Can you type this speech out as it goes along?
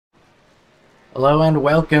Hello and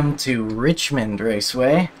welcome to Richmond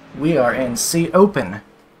Raceway. We are in C Open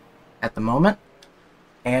at the moment,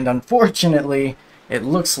 and unfortunately it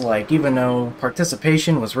looks like even though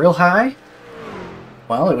participation was real high,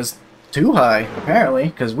 well, it was too high apparently,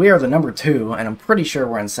 because we are the number 2 and I'm pretty sure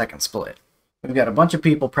we're in second split. We've got a bunch of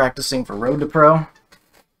people practicing for Road to Pro,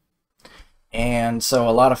 and so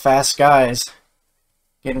a lot of fast guys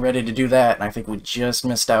getting ready to do that, and I think we just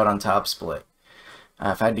missed out on top split.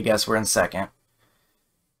 If I had to guess, we're in second.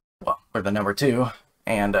 Well, we're the number 2,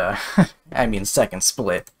 and I mean second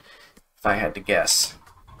split, if I had to guess.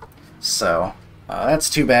 So,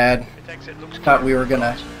 that's too bad. Thought we were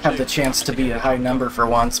gonna have the chance to be a high number for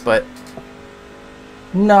once, but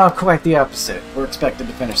no, quite the opposite. We're expected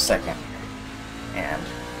to finish second. And,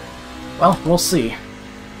 well, we'll see.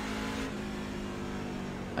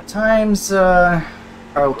 At times, are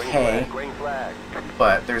okay,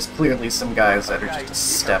 but there's clearly some guys that are just a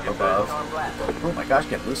step above. Oh my gosh,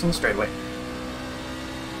 get loose on the straightaway.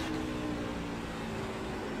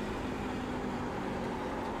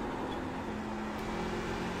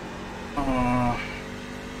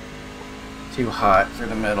 Too hot for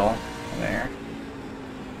the middle there.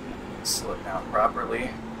 Slow it down properly.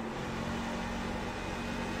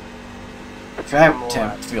 The track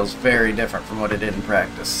temp feels very different from what it did in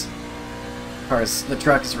practice. Of course, the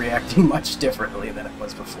truck is reacting much differently than it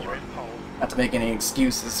was before. Not to make any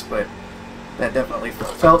excuses, but that definitely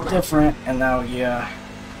felt different, and now, yeah,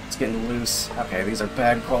 it's getting loose. Okay, these are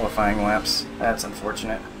bad qualifying laps. That's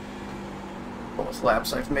unfortunate. Both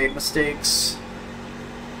laps I've made mistakes.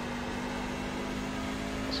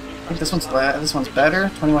 I think this one's better.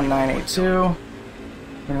 21.982.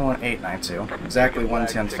 21.892. Exactly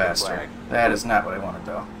 1/10 faster. That is not what I wanted,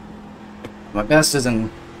 though. My best is in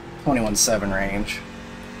 21.7 range.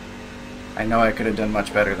 I know I could have done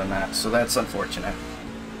much better than that, so that's unfortunate.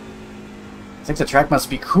 I think the track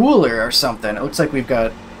must be cooler or something. It looks like we've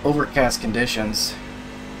got overcast conditions.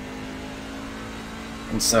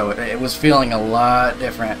 And so it was feeling a lot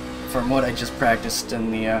different from what I just practiced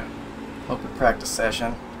in the open practice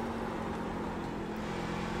session.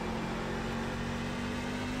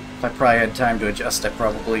 If I probably had time to adjust, I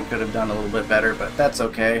probably could have done a little bit better, but that's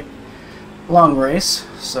okay. Long race,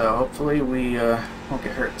 so hopefully we won't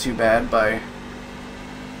get hurt too bad by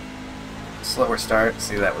a slower start.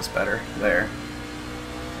 See, that was better there.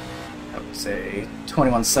 That was a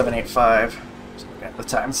 21.785. Just looking at the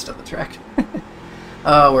time instead of the track.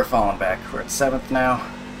 We're falling back. We're at 7th now.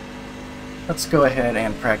 Let's go ahead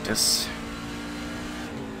and practice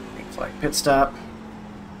green flag pit stop.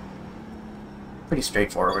 Pretty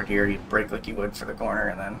straightforward here. You brake like you would for the corner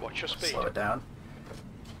and then slow it down.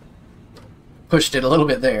 Pushed it a little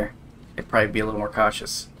bit there. It'd probably be a little more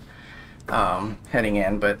cautious heading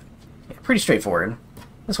in, but yeah, pretty straightforward.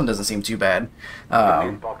 This one doesn't seem too bad.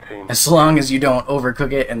 As long as you don't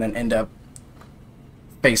overcook it and then end up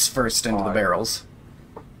face first into the barrels.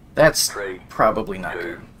 That's probably not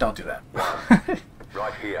good. Don't do that.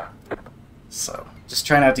 Right here. So, just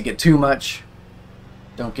try not to get too much.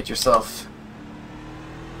 Don't get yourself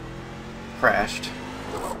crashed.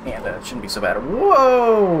 And it shouldn't be so bad.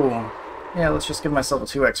 Whoa! Yeah, let's just give myself a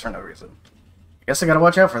 2x for no reason. I guess I gotta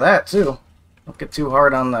watch out for that, too. Don't get too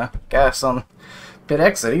hard on the gas on pit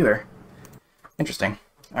exit, either. Interesting.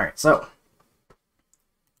 Alright, so.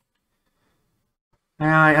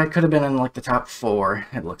 Now, I could have been in, like, the top 4,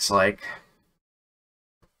 it looks like.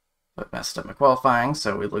 But messed up my qualifying,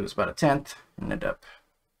 so we lose about a 10th. And end up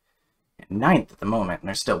at 9th at the moment, and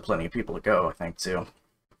there's still plenty of people to go, I think, too.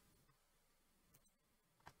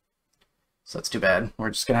 So that's too bad. We're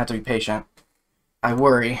just going to have to be patient. I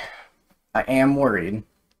am worried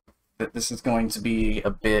that this is going to be a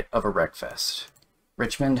bit of a wreckfest.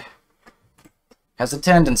 Richmond has a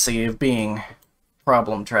tendency of being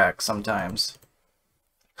problem track sometimes.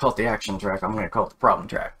 Call it the action track, I'm going to call it the problem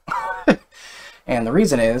track. And the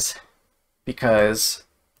reason is because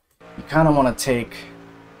you kind of want to take...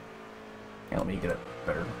 Here, let me get a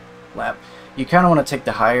better lap. You kind of want to take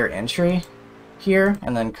the higher entry here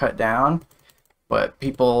and then cut down. But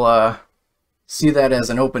people see that as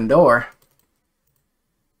an open door.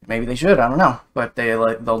 Maybe they should, I don't know. But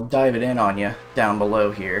they'll dive it in on you down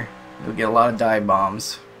below here. You'll get a lot of dive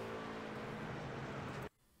bombs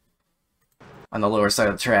on the lower side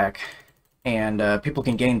of the track. And people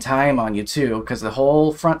can gain time on you too, because the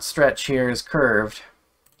whole front stretch here is curved.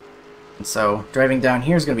 And so driving down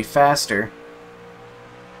here is going to be faster.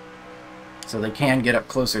 So they can get up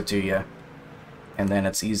closer to you. And then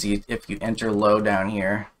it's easy, if you enter low down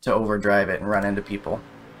here, to overdrive it and run into people.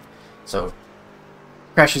 So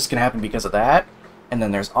crashes can happen because of that. And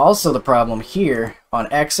then there's also the problem here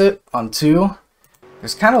on exit on 2.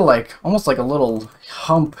 There's kind of like, almost like a little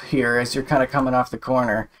hump here as you're kind of coming off the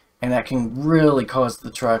corner, and that can really cause the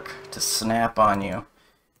truck to snap on you.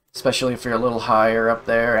 Especially if you're a little higher up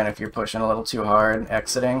there and if you're pushing a little too hard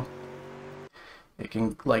exiting. It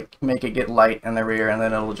can like make it get light in the rear and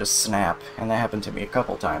then it'll just snap. And that happened to me a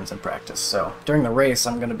couple times in practice. So during the race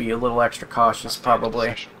I'm going to be a little extra cautious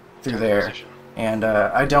probably through there. And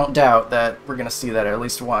I don't doubt that we're going to see that at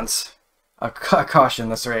least once. A caution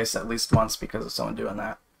this race at least once because of someone doing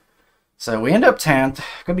that. So we end up 10th.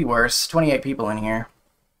 Could be worse. 28 people in here.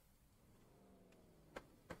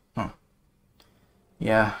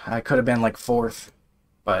 Yeah, I could have been like 4th.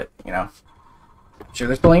 But, you know. Sure,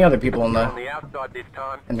 there's plenty of other people in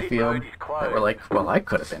the field that were like, well, I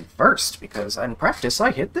could have been 1st because in practice I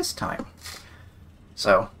hit this time.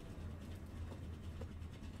 So.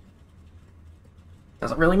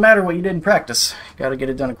 Doesn't really matter what you did in practice. You gotta get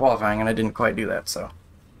it done in qualifying, and I didn't quite do that, so.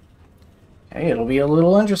 Hey, it'll be a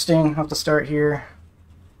little interesting. I'll have to start here.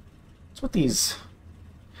 What's with these?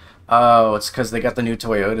 Oh, it's because they got the new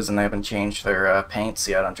Toyotas and they haven't changed their paints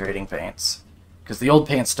yet on trading paints. Because the old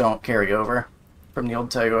paints don't carry over from the old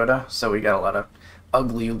Toyota, so we got a lot of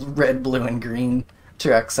ugly red, blue, and green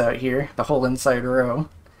trucks out here. The whole inside row,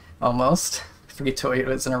 almost. 3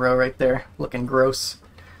 Toyotas in a row right there, looking gross.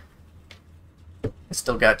 I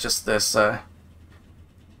still got just this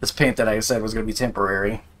this paint that I said was going to be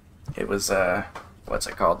temporary. It was, what's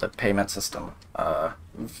it called? The payment system.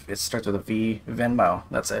 It starts with a V, Venmo,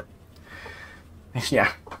 that's it.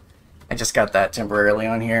 Yeah, I just got that temporarily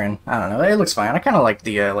on here, and I don't know, it looks fine. I kind of like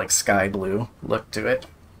the like sky blue look to it.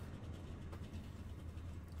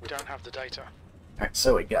 We don't have the data. Alright,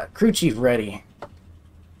 so we got crew chief ready.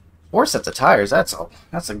 4 sets of tires, that's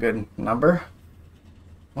a good number.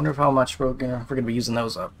 Wonder how much we're gonna be using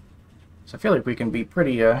those up. So I feel like we can be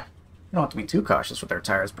pretty, we don't have to be too cautious with our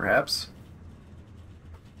tires, perhaps.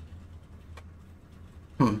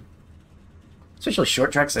 Especially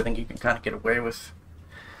short tracks, I think you can kind of get away with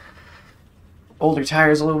older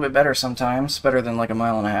tires a little bit better sometimes. Better than like a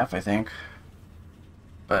 1.5 miles, I think.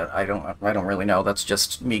 But I don't really know. That's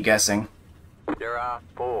just me guessing. There are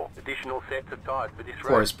 4 additional sets of tires for this race.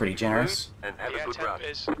 4 is pretty generous. And have The a good temp run.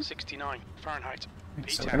 is 69 Fahrenheit.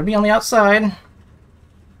 So we're gonna be on the outside.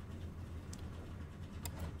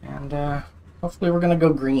 And hopefully we're gonna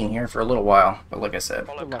go green here for a little while. But like I said,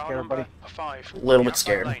 Follow Good luck, car everybody. number 5. a little The bit outside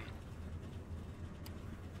scared. lane.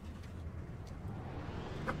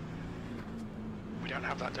 We don't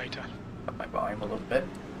have that data. Up my volume a little bit.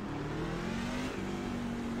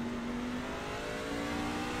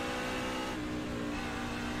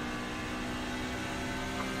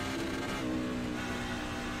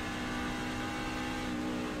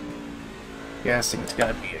 Guessing it's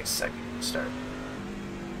gonna be a second start.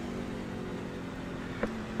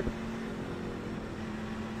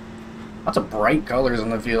 Lots of bright colors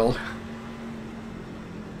in the field.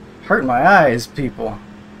 Hurting my eyes, people.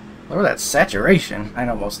 Look at that saturation. I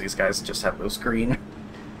know most of these guys just have those green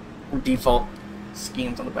default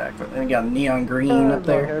schemes on the back, but then you got neon green up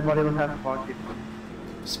there. Everybody will have pocket.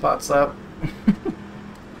 Spots up.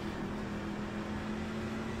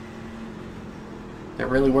 They're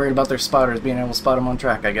really worried about their spotters being able to spot them on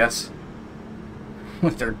track, I guess.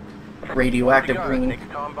 With their radioactive green. Next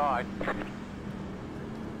time by.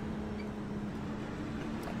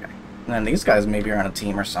 Okay. And then these guys maybe are on a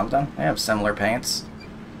team or something. They have similar paints.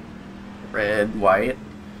 Red, white,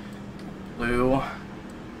 blue.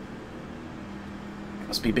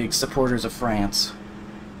 Must be big supporters of France.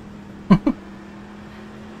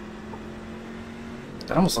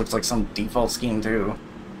 That almost looks like some default scheme too.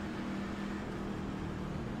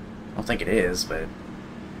 I don't think it is, but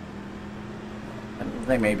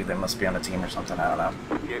maybe they must be on a team or something. I don't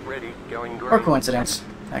know. Get ready, going green. Or coincidence.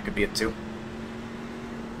 That could be it too.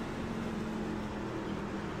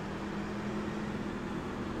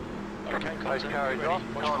 Okay, Those Colton, carriage ready. off,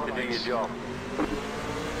 Watch time for to do your lights. job.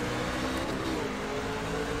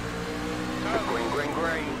 Green, green,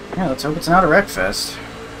 green. Yeah, let's hope it's not a wreck fest.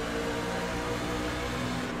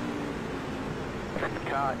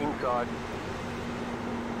 Car inside.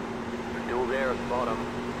 Still there at the bottom.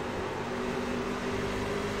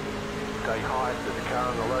 Stay high to the car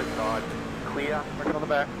on the low side. Clear. Working on the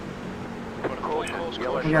back. Caution.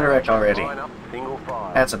 Yellow We got a wreck already. line up, single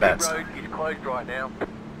file. That's a bad Pit sign. road is closed right now.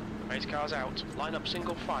 Race cars out. Line up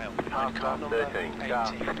single file. Half Behind car past number 13. 18.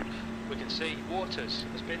 Start. We can see Waters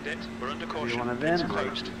has binned it. We're under You caution. wanna It's bin?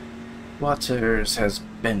 closed. Waters has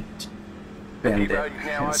bent Pit it. road is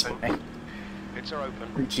now That's open. what Pits are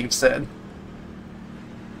open. the chief said.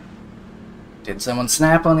 Did someone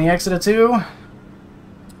snap on the exit of 2?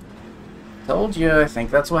 Told you, I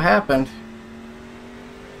think that's what happened.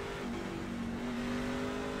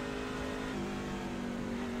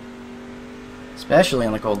 Especially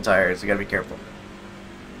on the cold tires, you gotta be careful.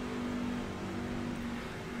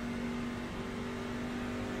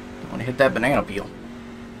 Don't want to hit that banana peel.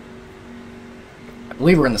 I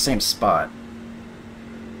believe we're in the same spot.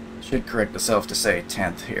 Should correct myself to say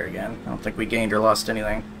 10th here again. I don't think we gained or lost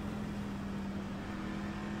anything.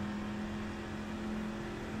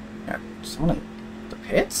 Got someone in the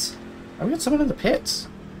pits? Oh, we got someone in the pits.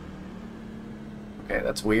 Okay,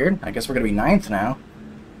 that's weird. I guess we're gonna be 9th now.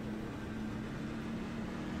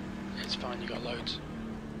 It's fine, you got loads.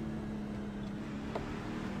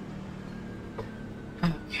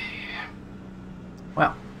 Okay.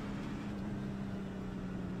 Well.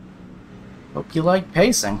 Hope you like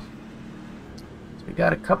pacing. So we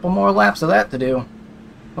got a couple more laps of that to do.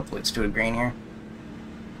 Hopefully it's to a green here.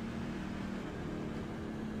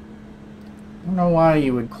 I don't know why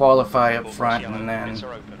you would qualify up front and then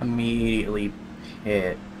immediately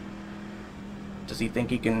pit. Does he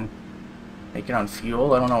think he can make it on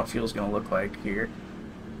fuel? I don't know what fuel's going to look like here.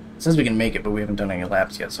 It says we can make it, but we haven't done any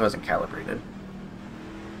laps yet, so it hasn't calibrated.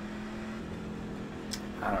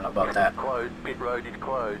 I don't know about that. Closed. Pit road is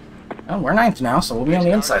closed. Oh, we're 9th now, so we'll be on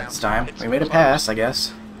the inside this time. We made a pass, I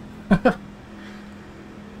guess. Yeah,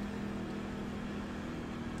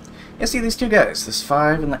 see these two guys, this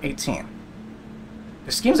 5 and the 18.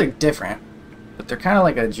 Their schemes are different, but they're kind of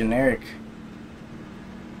like a generic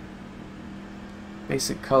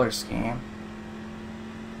basic color scheme.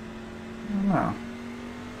 I don't know.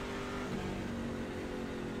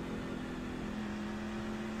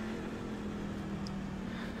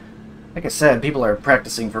 Like I said, people are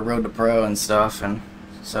practicing for Road to Pro and stuff, and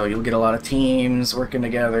so you'll get a lot of teams working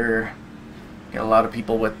together, get a lot of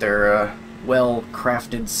people with their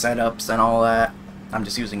well-crafted setups and all that. I'm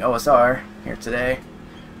just using OSR here today.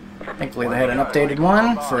 Thankfully they had an updated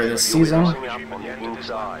one for this season,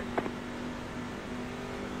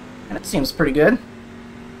 and it seems pretty good.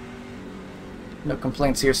 No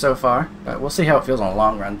complaints here so far, but we'll see how it feels on a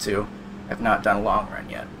long run too. I've not done a long run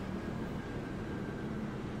yet.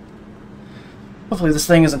 Hopefully this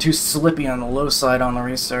thing isn't too slippy on the low side on the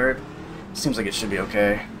restart. Seems like it should be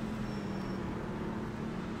okay.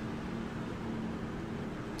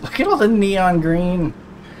 Look at all the neon green.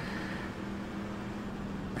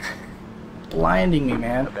 Blinding me,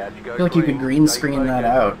 man. I feel like you could green screen that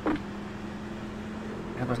out.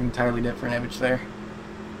 Have an entirely different image there.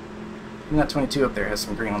 And that 22 up there has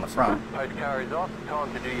some green on the front. Post car is off.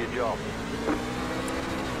 Time to do your job.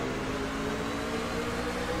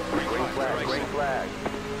 Green flag, green flag.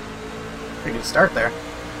 Pretty good start there.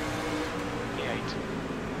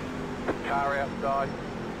 E8. Car outside.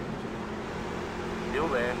 Still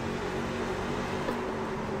there.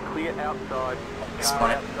 Clear outside.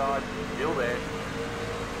 Car outside. Still there.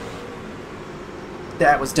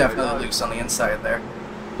 That was definitely loose on the inside there.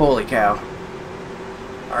 Holy cow.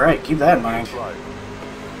 Alright, keep that in mind. Slow.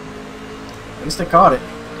 At least I caught it.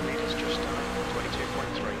 Leaders just done,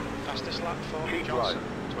 22.3. Fastest lap for Keep Johnson,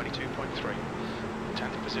 22.3.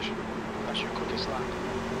 10th position. That's your quickest lap.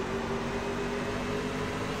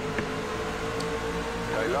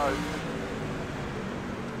 Go low.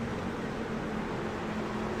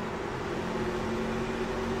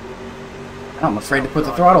 I'm afraid to put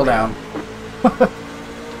the throttle down. Leaders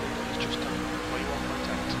just done,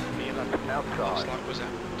 21.8. E11. Last Outside. lap was at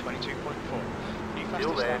 22.4. New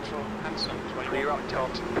Still fastest there. lap for Hanson, Clear up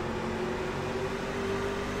top. 21.8.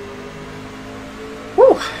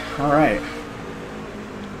 Whew! Alright.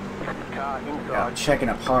 Car Yeah, I'm inside. checking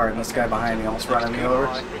up hard, and this guy behind me almost running me over.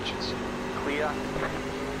 Richards. Clear.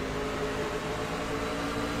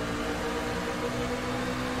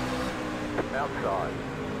 Outside.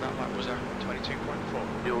 That lap was at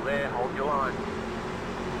 22.4. Still there. Hold your line.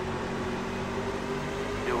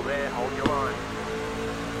 Still there. Hold your line.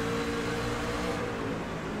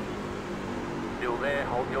 Still there.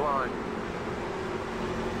 Hold your line.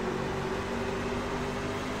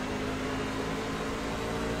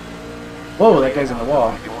 Whoa, that guy's in the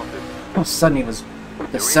wall. You want this? All of a sudden he was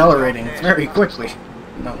decelerating very quickly. I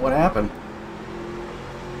don't know what happened.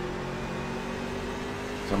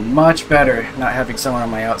 So much better not having someone on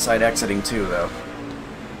my outside exiting too, though.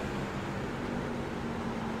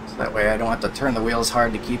 So that way I don't have to turn the wheels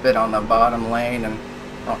hard to keep it on the bottom lane and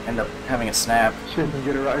don't end up having a snap. Shouldn't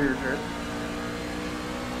get it right here.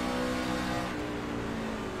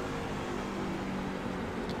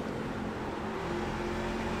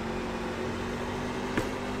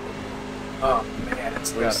 Oh man,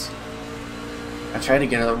 it's loose. I tried to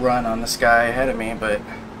get a run on this guy ahead of me, but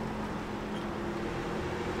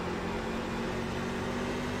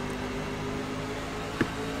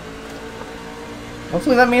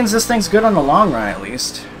Hopefully that means this thing's good on the long run, at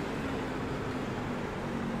least.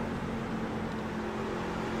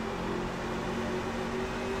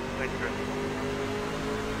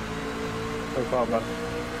 No problem.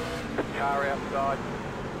 Car outside.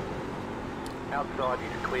 Outside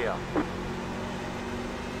is clear.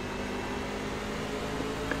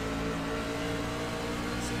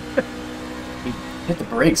 He hit the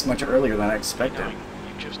brakes much earlier than I expected.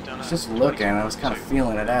 You've just done I was a just looking, I was kind of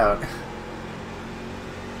feeling it out.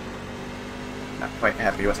 Not quite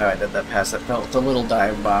happy with how I did that pass. That felt a little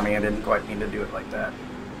dive bomby. I didn't quite mean to do it like that.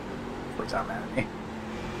 Please not mad at me.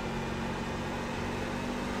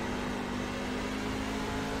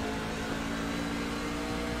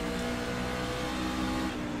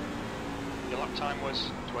 Your lap time was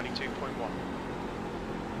 22.1.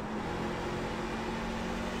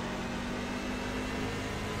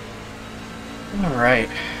 Alright.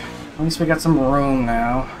 At least we got some room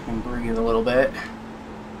now. I can breathe a little bit.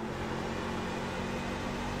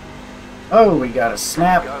 Oh, we got a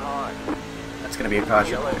snap. Go high. That's going to be a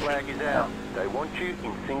caution. Yellow flag is out. They want you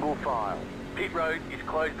in single file. Pit road is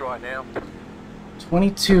closed right now.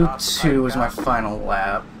 22.2 is my final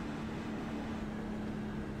lap.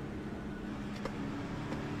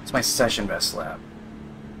 It's my session best lap.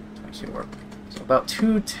 22 work. So about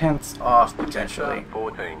 2/10 off potentially.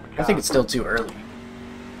 14. I think it's still too early.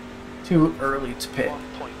 Too early to pit.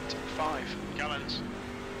 1.5 gallons.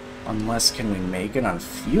 Unless, can we make it on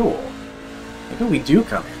fuel? Maybe we do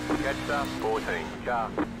come in. Catch up. 14. Car.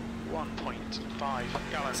 1.5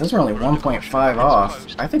 gallons. It says we're only We're under 1.5 caution. off.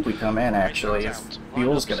 Closed. I think we come in actually if Windows out.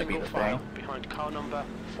 fuel's Line gonna up be the single file thing. behind car number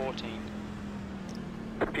 14.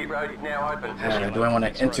 Pit road is now open. Do I want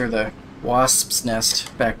to enter the wasp's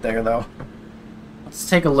nest back there though? Let's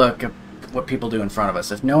take a look at what people do in front of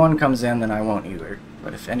us. If no one comes in, then I won't either.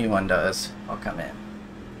 But if anyone does, I'll come in.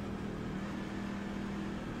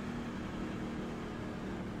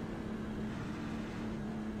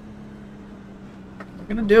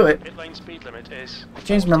 We're gonna do it. Pit lane speed limit is I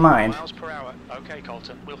changed my 40 mind. miles per hour. Okay,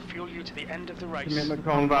 Colton. We'll fuel you to the end of the race. Commitment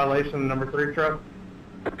cone violation, number 3 truck.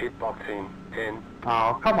 Pit box in. 10.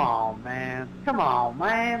 Oh, come on, man. Come on,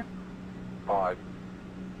 man. 5.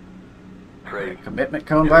 3. Commitment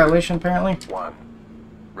cone violation apparently. 1.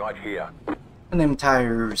 Right here. And them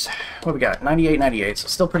tires. What we got? 98, 98. So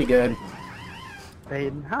still pretty good.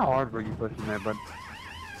 Hayden, how hard were you pushing there, bud?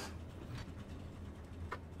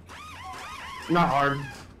 Not hard.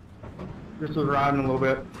 Just was riding a little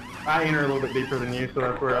bit. I enter a little bit deeper than you, so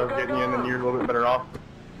that's where I was getting you in, and you're a little bit better off.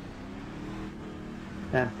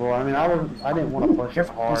 10-4. I mean, I didn't want to push it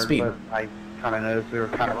Careful, hard, speed. but I kind of noticed we were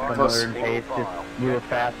kind of similar in pace. Just we were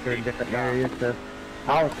faster in different areas, so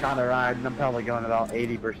I was kind of riding. I'm probably going about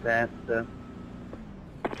 80%. So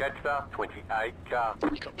Catch up. 28. Car. You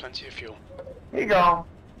got plenty of fuel. here you go.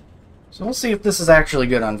 So we'll see if this is actually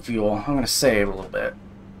good on fuel. I'm gonna save a little bit.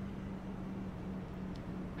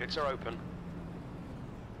 Pits are open.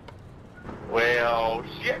 Well,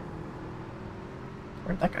 shit.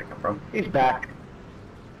 Where'd that guy come from? He's back.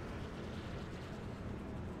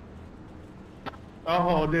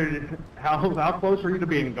 Oh, dude, how close were you to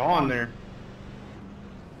being gone there?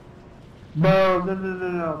 Bro,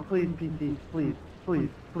 no, please, PT,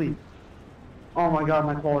 please. Oh my god,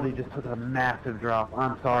 my quality just took a massive drop.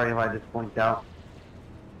 I'm sorry if I just blinked out.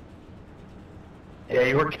 Yeah,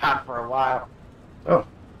 you were gone for a while. Oh,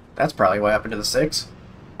 that's probably what happened to the 6.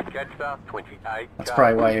 Catch up. 28. That's Car.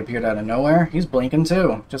 probably why he appeared out of nowhere. He's blinking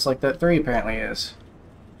too, just like that 3 apparently is.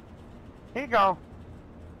 Here you go.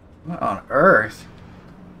 What on earth?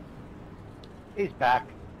 He's back.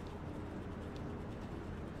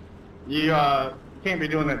 You, can't be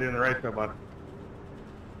doing that during the race, though, bud.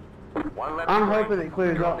 1 lap I'm to hoping go. it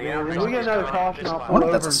clears You're up, on the man. If outside. we get another caution, I'll I pull wonder if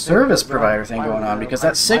over that's a and service fix it, provider but thing I going don't on, know. because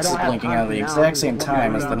that 6 I is don't have blinking out at the time exact now. same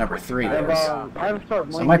time as the number 3 If, does. I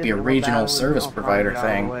start So it might be a blinking and regional battling, service I'll provider find it out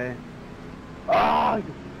thing. of the way. Ah!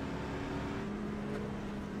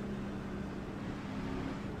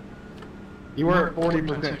 You were at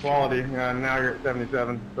 40% quality, now you're at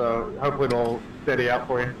 77, so hopefully it'll steady out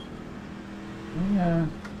for you. Yeah,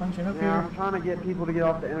 punching up Yeah, here. I'm trying to get people to get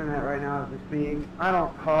off the internet right now as we speak. I don't,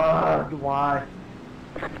 why?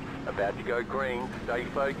 About to go green. Stay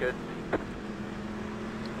focused.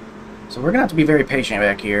 So we're gonna have to be very patient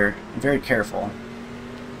back here, and very careful.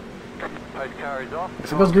 Post car is off.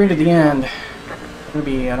 If it goes green to the end, it's gonna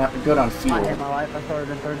be not good on I fuel. hate my life. I started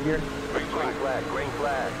in 3rd gear. Green flag. Green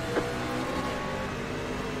flag.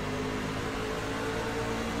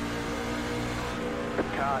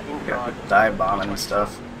 Car inside. Dive bombing and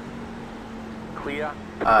stuff. Clear.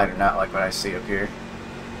 I do not like what I see up here.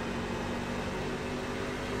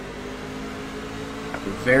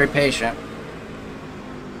 Be very patient.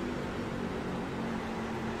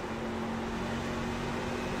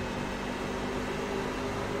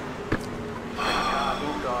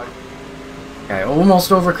 Inside. Okay,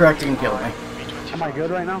 almost overcorrected and killed me. Am I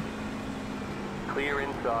good right now? Clear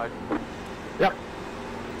inside. Yep.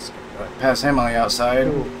 Pass him on the outside.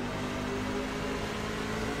 Cool.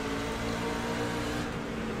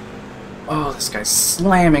 Oh, this guy's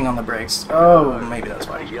slamming on the brakes. Oh, maybe that's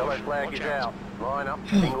why. The yellow flag is out. Line up,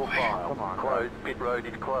 single file. Closed. Pit road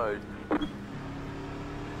is closed.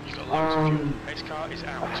 You got loads of fuel. Pace car is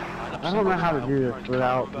out. Line up I don't know how to single do file. this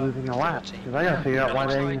without losing a lap, because I gotta figure out why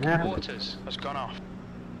that even happened. Waters has gone off.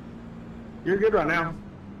 You're good right now.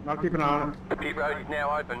 I'll keep an eye on it. Pit road is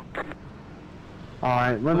now open.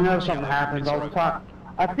 Alright, let me know if something happens. I'll talk.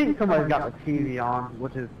 I think somebody's got the TV on,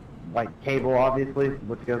 which is like cable, obviously,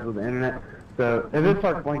 which goes with the internet. So if it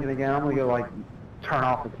starts blinking again, I'm gonna go like turn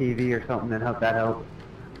off the TV or something and hope that helps.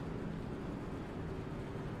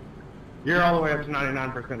 You're all the way up to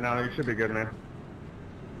 99% now. You should be good, man.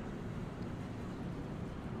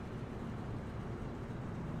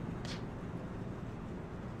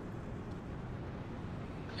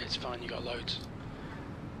 It's fine, you got loads.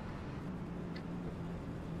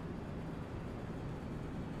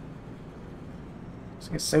 Is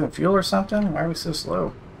he saving fuel or something? Why are we so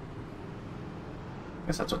slow? I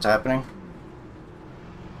guess that's what's happening.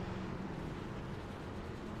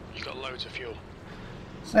 You got loads of fuel.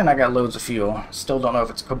 Saying I got loads of fuel. Still don't know if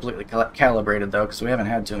it's completely calibrated though, because we haven't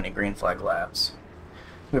had too many green flag laps.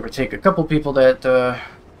 We ever take a couple people that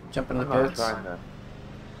jump into I'm the not pits. trying to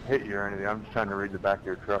hit you or anything. I'm just trying to read the back of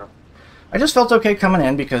your truck. I just felt okay coming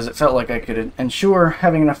in because it felt like I could ensure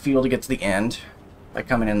having enough fuel to get to the end by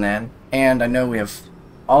coming in then. And I know we have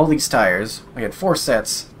all these tires. We had 4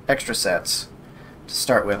 sets, extra sets to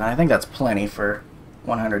start with, and I think that's plenty for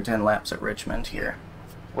 110 laps at Richmond here.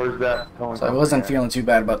 Where's that going? So I wasn't feeling too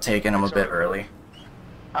bad about taking them a bit early.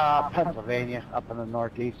 Pennsylvania, up in the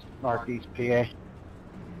northeast PA.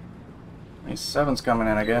 These 7's coming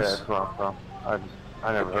in, I Yeah, guess. that's where I'm from.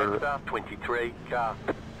 I never heard of it. Start 23, car.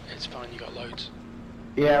 It's fine, you got loads.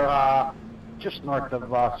 Yeah, just north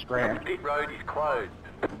of Scranton. Pit road is closed.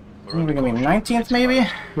 We're gonna be 19th maybe?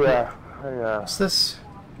 Yeah, What's this?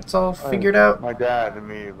 It's all figured out. My dad and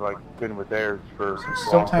me have like been with theirs for a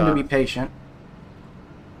Still long time to be patient.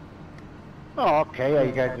 Oh, okay. Yeah,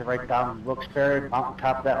 you guys are right down Wilkes-Barre, mountain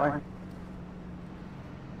top that way.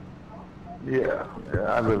 Yeah,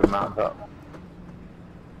 I live in Mountain Top.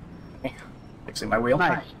 Fixing my wheel.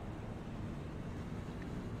 Nice.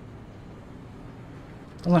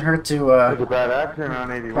 Doesn't hurt to There's a bad accident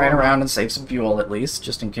on 81. ride around and save some fuel at least,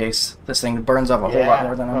 just in case this thing burns off a whole lot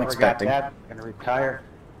more than I'm whoever got expecting. that, gonna retire.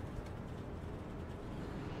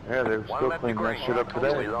 Yeah, they're One still lap to cleaning that green. shit up We're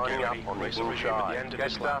today. lining up on the Race resume at the inside. end of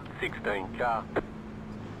Gas this lap. up 16, car.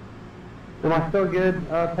 Am I still good,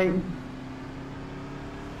 Peyton?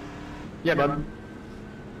 Yeah, bud.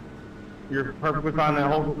 You're perfectly fine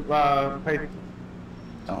that whole pace.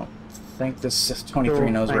 Don't think this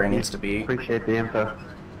 23 knows where it Thank you. needs to be. Appreciate the info.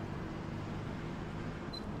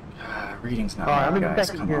 Reading's not Alright, I'm right, guys.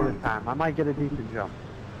 expecting Come here on. this time. I might get a decent jump.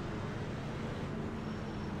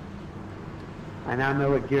 I now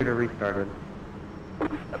know what gear to restart it.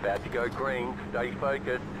 About to go green. Stay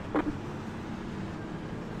focused.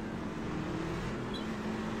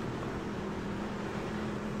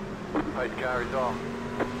 Post car is off.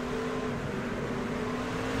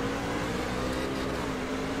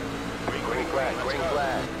 Green flag, green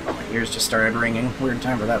flag. Oh, my ears just started ringing. Weird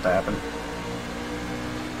time for that to happen.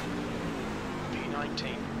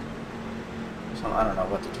 P19. So I don't know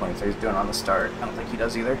what the 23 is doing on the start. I don't think he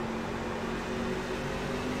does either.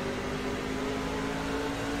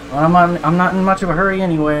 Well, I'm not in much of a hurry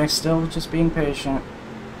anyway. Still just being patient.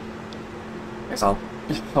 Guess I'll.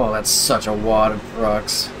 Oh, that's such a wad of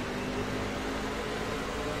trucks.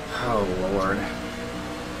 Oh Lord.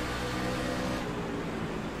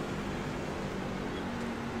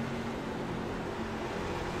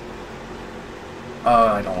 Oh,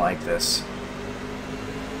 I don't like this.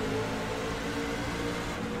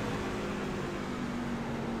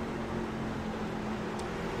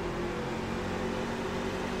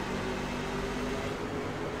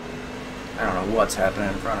 I don't know what's happening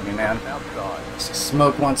in front of me, man. Outside. I see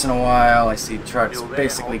smoke once in a while. I see trucks Still there,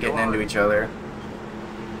 basically hold getting your into line. each other.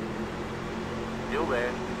 Still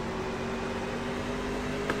there.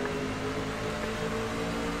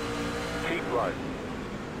 Keep low.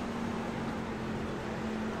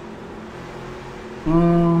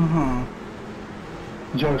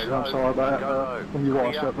 Mm-hmm. Joseph, I'm sorry about Go low. when you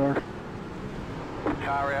washed Clear. up there.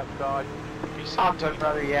 Car outside. I'm good,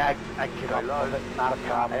 brother. Yeah, I get Go up low. with it. Not a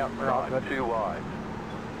Car problem. We're all outside. good. Too wide.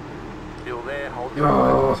 Still there. Hold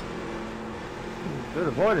Oh, tight. Good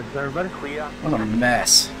avoidance, everybody. Clear. what a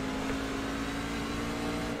mess.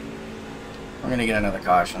 We're gonna get another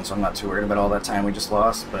caution, so I'm not too worried about all that time we just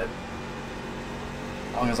lost, but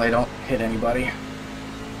as long as I don't hit anybody.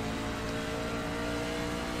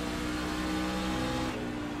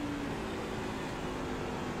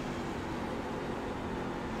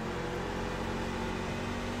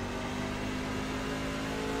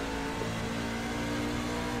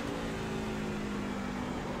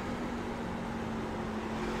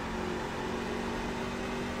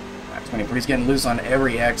 He's getting loose on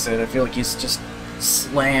every exit. I feel like he's just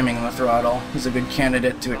slamming the throttle. He's a good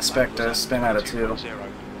candidate to expect a spin out of 2.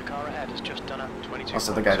 The car ahead has just done a 22.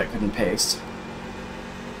 Also the guy that couldn't pace.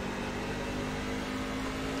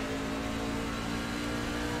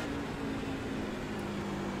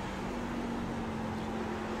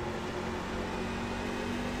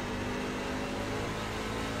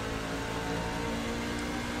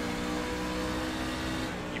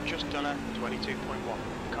 You've just done a 22.1.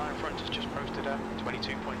 The car in front has just posted a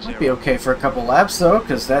 22.0. Might be okay for a couple laps though,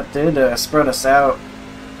 because that did spread us out.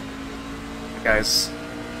 The guy's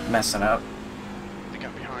messing up. The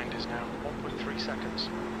gap behind is now 1.3 seconds.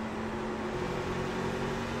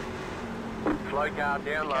 Slow car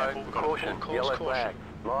down low. careful, we've got a Caution. full course Yellow caution. flag.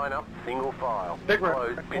 Line up. Single file. Pit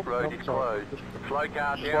road. Closed. Pit road is closed. Slow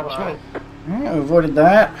car Just down let us low. know. Yeah, we avoided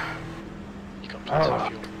that. You got plenty of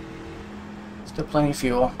fuel. Still plenty of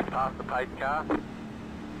fuel. Past the pace car.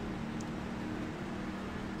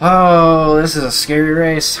 Oh, this is a scary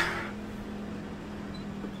race.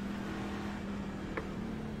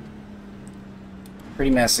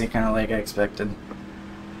 Pretty messy, kind of like I expected.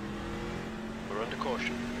 We're under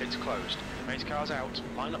caution. It's closed. Race car's out.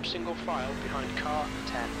 Line up single file behind car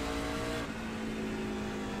 10.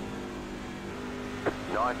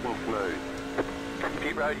 Nice and smooth.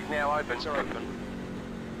 Pit road is now open. Pits are open.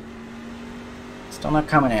 Still not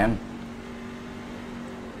coming in.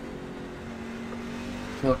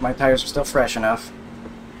 Feel like my tires are still fresh enough.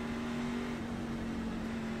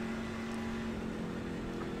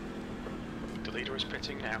 The leader is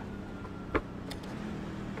pitting now. You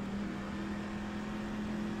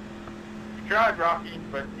tried, Rocky,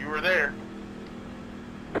 but you were there.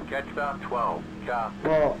 Catch start 12. Car.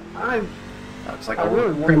 Well, Looks like I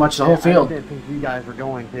really pretty much the whole I field. didn't think you guys were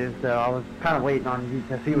going to, so I was kind of waiting on you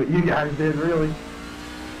to see what you guys did, really.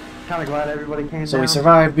 Kind of glad everybody came So down. we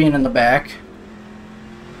survived being in the back.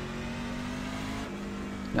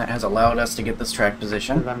 That has allowed us to get this track 'Cause,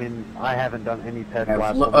 position. I mean, I haven't done any test Have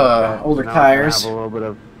laps. lo- on this yet, older and I tires. have a little bit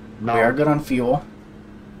of We are good on fuel.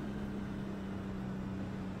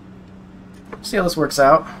 See how this works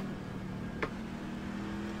out.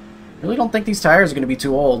 Really don't think these tires are going to be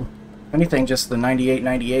too old. If anything, just the 98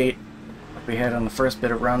 like we had on the first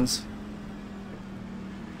bit of runs.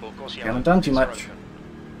 Full course We yellow. haven't done too Pits are much. open.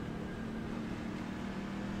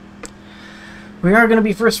 We are going to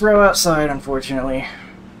be first row outside, unfortunately.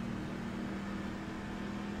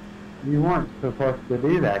 You weren't supposed to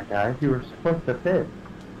do that, guys. You were supposed to pit.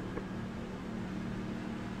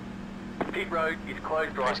 Pit road is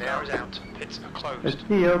closed Race right now. car is out. Pits are closed. It's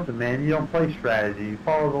the open, man. You don't play strategy. You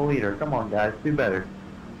follow the leader. Come on, guys. Do better.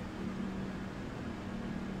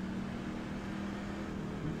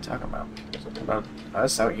 Talking about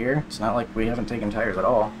us out here. It's not like we haven't taken tires at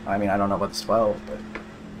all. I mean, I don't know about this 12, but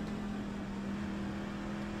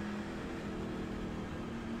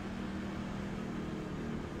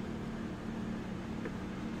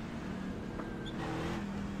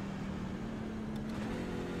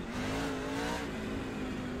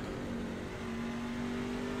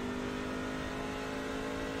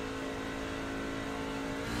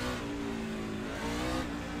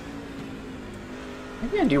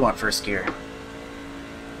maybe I do want first gear.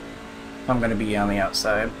 I'm going to be on the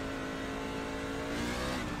outside.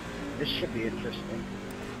 This should be interesting.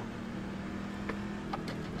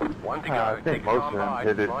 One to go. I think Next most time of them by,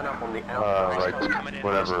 hit it, line up on the outside. like,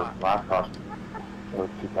 whatever, last caution. Or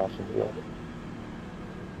 2 cautions ago.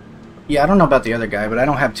 Yeah, I don't know about the other guy, but I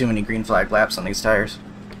don't have too many green flag laps on these tires.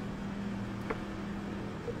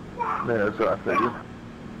 Yeah, that's what I figured.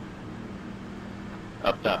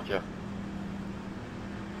 Up top, Jeff.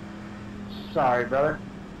 Sorry, brother.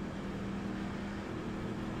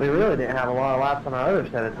 We really didn't have a lot of laps on our other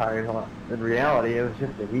set of tires. In reality, it was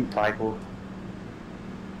just the heat cycles.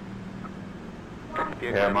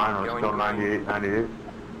 Yeah, mine was still 98, 98.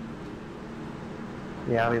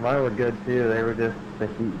 Yeah, I mean, mine were good too. They were just, the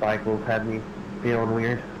heat cycles had me feeling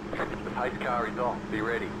weird. The pace car is off. Be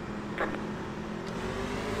ready.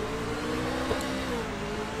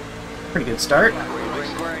 Pretty good start.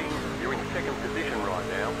 Green. You're in second position right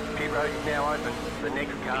now. Pit road is now open. The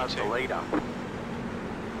next car's the leader.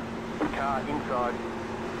 Car inside.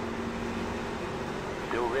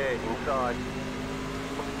 Still there, inside.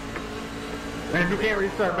 Man, if you can't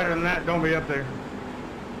restart better than that, don't be up there.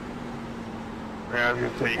 Yeah, I was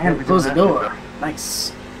gonna say, you can't And be close the doing that door. shit,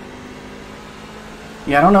 Nice.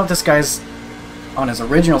 Yeah, I don't know if this guy's on his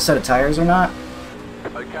original set of tires or not.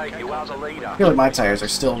 Okay, you are the leader. I feel like my tires are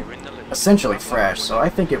still essentially fresh, so I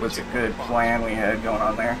think it was a good plan we had going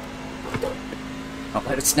on there. I'll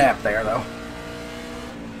let it snap there, though.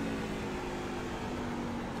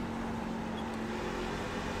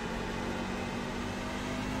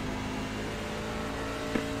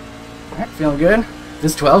 Alright, feeling good. If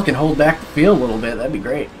this 12 can hold back the field a little bit, that'd be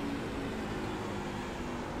great.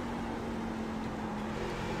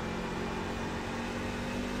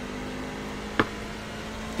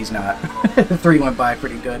 He's not. The 3 went by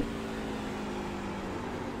pretty good.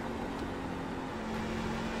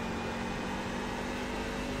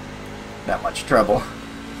 Not much trouble.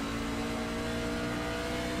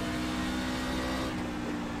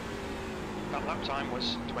 That lap time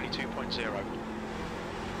was 22.0.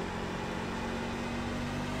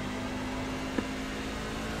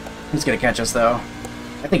 He's gonna catch us though.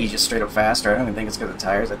 I think he's just straight up faster. I don't even think it's because of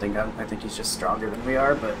tires. I think he's just stronger than we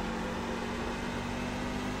are. But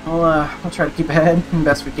we'll try to keep ahead as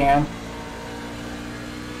best we can.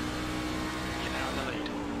 You're now in the lead.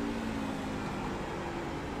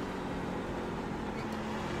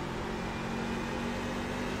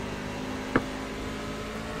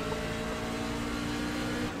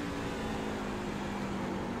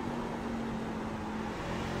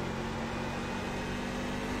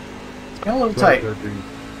 It's been a little tight. A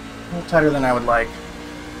little tighter than I would like.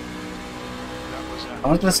 That was I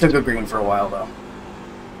want this to go green for a while though.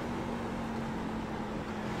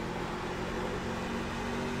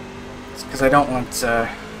 It's because I don't want to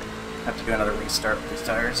have to do another restart with these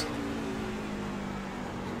tires.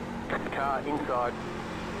 Car inside.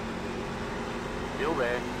 Still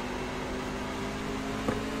there.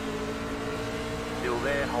 Still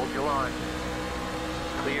there, hold your line.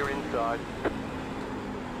 Clear inside.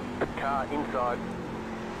 Car inside.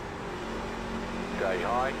 Stay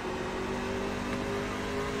high.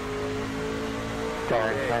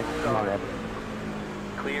 Sorry, There, thanks. My inside. bad.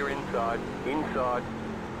 Clear inside. Inside.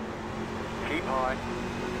 Keep high.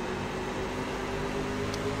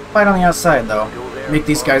 Fight on the outside though. Make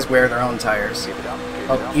these guys wear their own tires. Get it up. Get it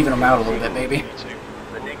I'll up. even them out a little bit maybe.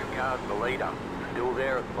 The next car's the leader. Still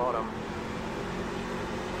there at the bottom.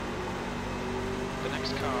 the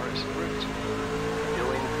next car is route.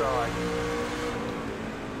 Still inside.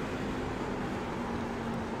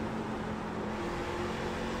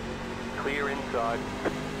 Clear inside.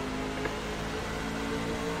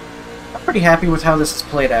 I'm pretty happy with how this has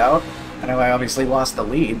played out. I know I obviously lost the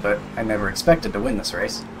lead, but I never expected to win this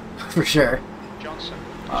race. For sure. Johnson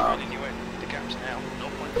is running you in. The gap's now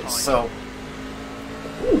 0.5. So...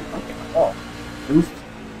 Ooh, I'm getting the ball. Oof.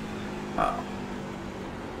 I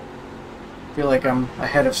feel like I'm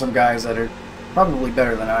ahead of some guys that are probably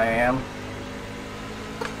better than I am.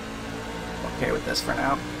 Okay with this for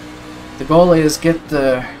now. The goal is get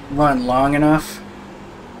the run long enough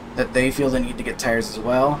that they feel the need to get tires as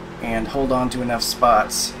well, and hold on to enough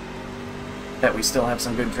spots that we still have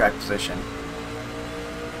some good track position.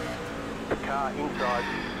 Car inside.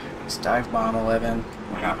 Let's dive bomb 11.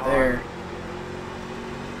 We're not there.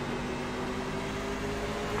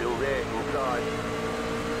 Still there inside.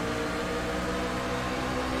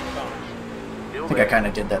 Still I think I kind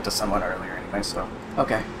of did that to someone earlier anyway, so...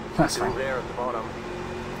 Okay, that's Still fine. there at the bottom.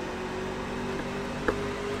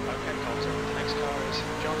 Okay, Colton. The next car is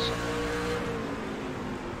Johnson.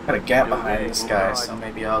 Got a gap behind this guy, so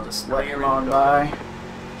maybe I'll just let him on by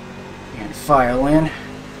and file in.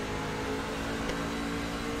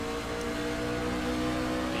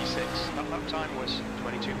 V6. That lap time was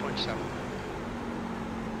 22.7.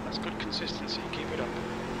 That's good consistency. Keep it up.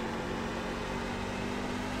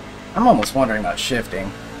 I'm almost wondering about shifting.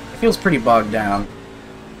 It feels pretty bogged down.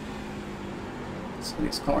 So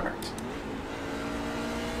these corners.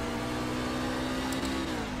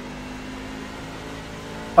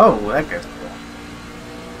 Oh, that guy's cool.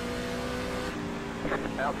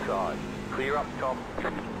 Outside. Clear up top.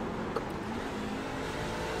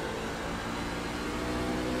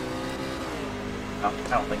 I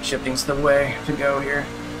don't think shifting's the way to go here.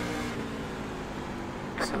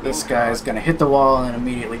 So this guy's gonna hit the wall and then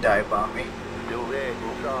immediately dive bomb me. Still there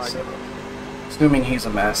inside. So, assuming he's a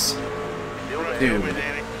mess. Still there. Dude.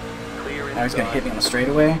 Clear inside. Now he's gonna hit me on the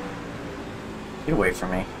straightaway. Get away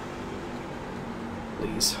from me.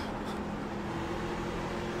 Please.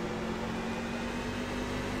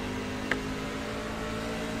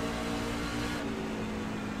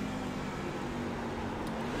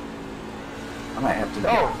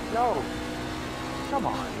 Oh, no. Come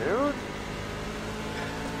on, dude.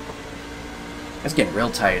 It's getting real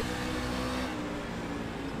tight.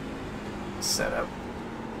 Setup.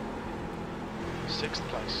 6th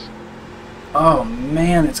place. Oh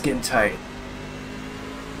man, it's getting tight.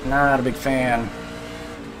 Not a big fan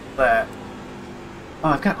of that. Oh,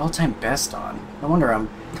 I've got all-time best on. No wonder I'm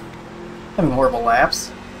having horrible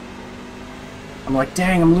laps. I'm like,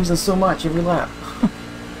 dang, I'm losing so much every lap.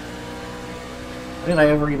 Why did I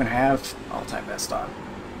ever even have all-time best on?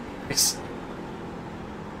 It's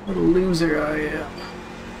what a loser I am.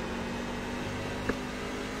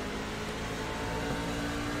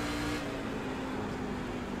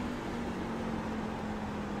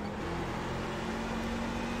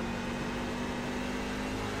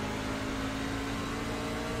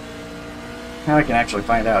 Now I can actually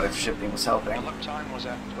find out if shifting was helping. The lap time was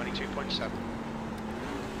at 22.7.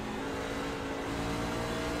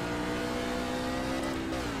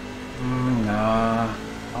 No, I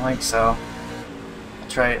don't think so. I'll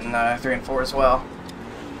try it in 3 and 4 as well.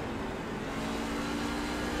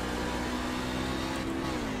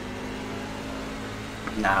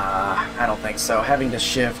 Nah, I don't think so. Having to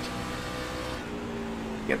shift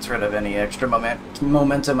gets rid of any extra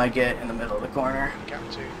momentum I get in the middle of the corner. Gap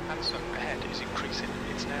to Hanson ahead is increasing.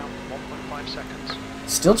 It's now 1.5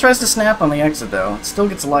 seconds. Still tries to snap on the exit though. It still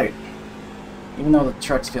gets light. Even though the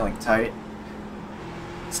truck's feeling tight,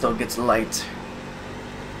 it still gets light.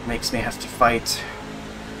 Makes me have to fight.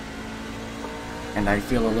 And I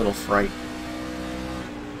feel a little fright.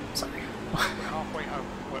 Sorry. We're halfway home.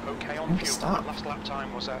 We're okay on fuel. Stop. Last lap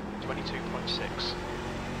time was at 22.6.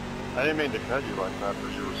 I didn't mean to cut you like that,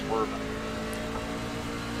 but you were swerving.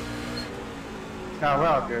 No, we're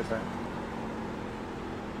all good then.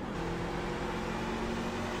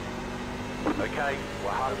 Okay, we're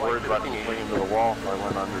I was halfway worried to the about finish. swinging to the wall, so I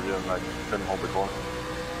went under you and I couldn't hold the corner.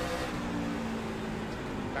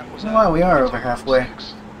 That was Well, at we are over halfway.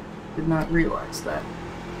 22.6. Did not realize that.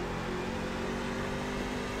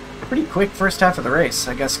 Pretty quick first half of the race,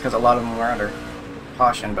 I guess because a lot of them were under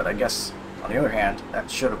caution, but I guess on the other hand, that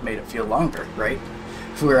should have made it feel longer, right?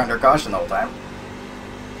 If we were under caution the whole time.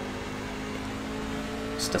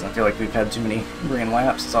 Just doesn't feel like we've had too many green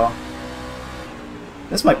laps, that's all.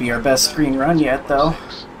 This might be our best green run yet, though.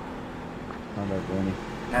 Not that Danny.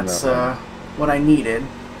 That's what I needed.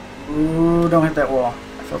 Ooh, don't hit that wall.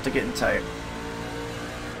 I felt it getting tight.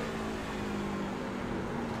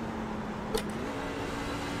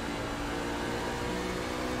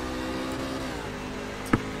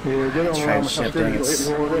 Tried shifting, it's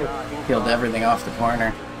peeled everything off the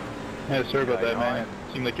corner. Yeah, sorry about that, man. It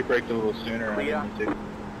seemed like you braked a little sooner. I didn't need to.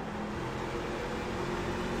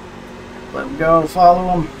 Let him go,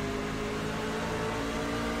 follow him.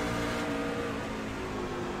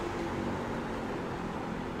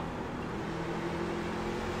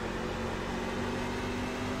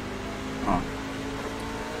 Oh.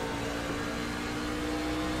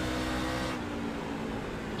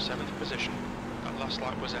 7th position. That last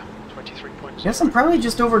lap was at 23.6. Guess I'm probably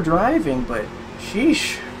just over driving, but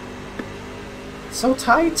sheesh. It's so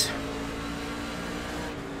tight.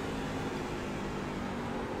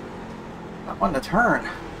 Not one to turn.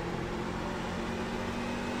 I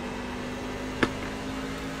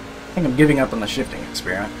think I'm giving up on the shifting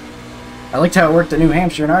experiment. I liked how it worked at New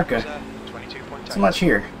Hampshire and Arca. 22.8. So much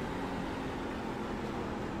here.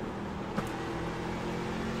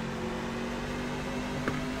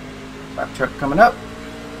 Lap truck coming up.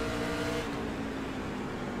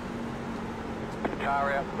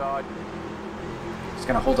 Car outside. It's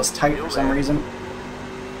gonna hold us tight for some reason.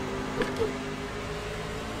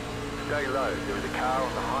 Stay low. There is a car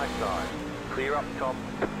on the high side. Clear up top.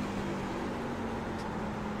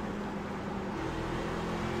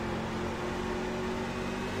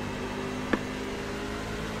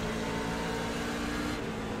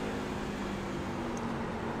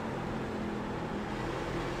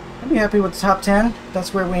 I'd be happy with the top 10.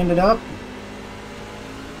 That's where we ended up.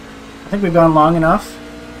 I think we've gone long enough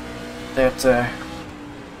that P7.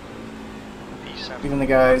 even the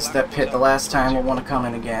guys that pit the last time will want to come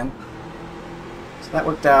in again. So that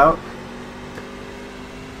worked out.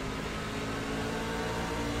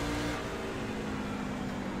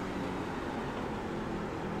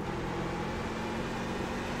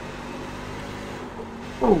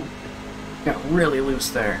 Ooh, got really loose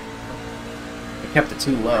there. I kept it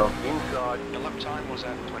too low. Inside. The lap time was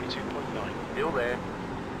at 22.9. Still there.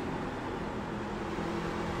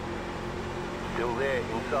 Still there.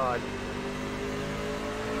 Inside.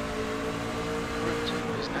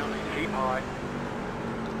 Route is now leading. Keep high.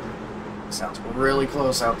 Sounds really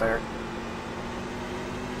close out there.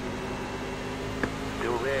 Still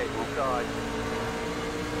there, inside.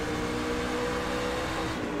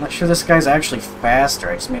 I'm not sure this guy's actually faster.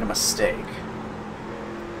 I just made a mistake.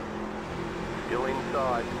 Still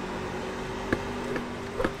inside.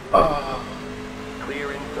 Oh,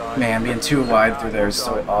 Clear inside. man, being too wide through there is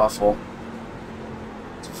so awful.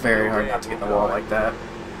 It's very hard not to get in the wall like that.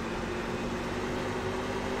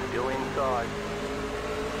 Still inside.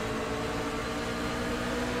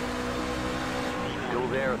 Still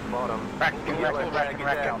there at the bottom. Back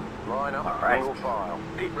out. Line up, All right. single file.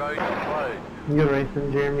 Pit road is closed. Good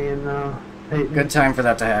racing, Jeremy and Peyton. Good time for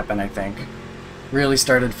that to happen, I think. Really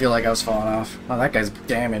started to feel like I was falling off. Oh, that guy's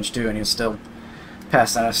damaged too, and he's still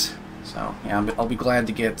passing us. So, yeah, I'll be glad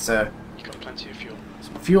to get You got plenty of fuel.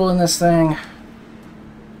 some fuel in this thing.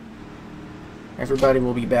 Everybody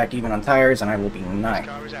will be back even on tires, and I will be This 9.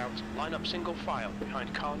 car is out. Line up single file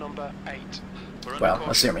behind car number 8. We're under Well,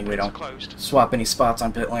 caution. assuming we Pits are don't closed. swap any spots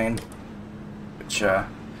on pit lane. Which, I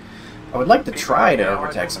would like to try to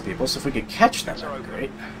overtake some people, so if we could catch them, that'd be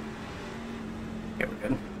great. Yeah, we're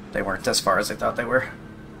good. They weren't as far as I thought they were.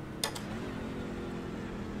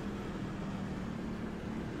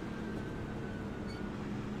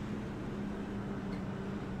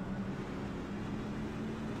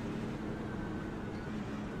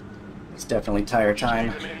 It's definitely tire time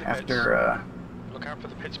after, Look out for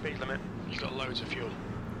the pit speed limit. You've got loads of fuel.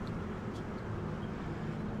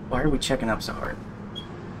 why are we checking up so hard?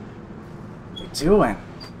 What are we doing?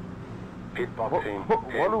 Pit box in.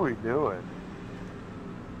 What are we doing?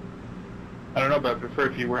 I don't know, but I prefer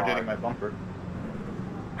if you weren't hitting my bumper.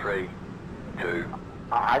 3, 2,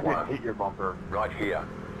 I didn't hit your bumper. right here.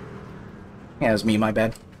 Yeah, it was me, my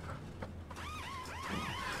bad.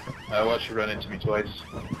 I watched you run into me twice.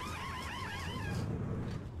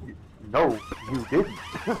 No, you didn't.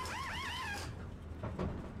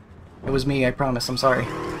 It was me, I promise, I'm sorry.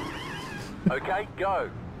 Okay, go.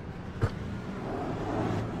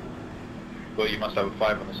 Well, you must have a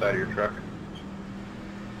 5 on the side of your truck.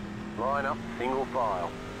 Line up, single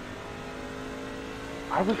file.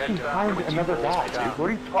 I was behind another guy, dude. What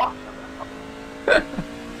are you talking about?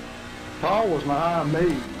 Paul was behind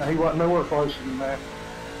me. He wasn't nowhere closer than that.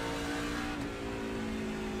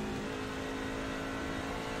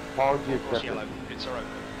 Apology Of course, accepted. yellow. Pits are open.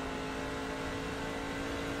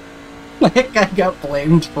 That guy got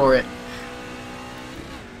blamed for it.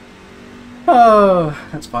 Oh,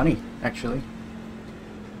 that's funny, actually.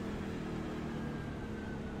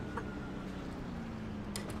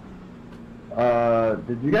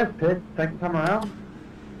 Did you guys pit second time around?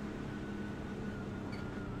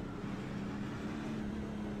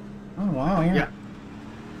 Oh wow, yeah. Yeah.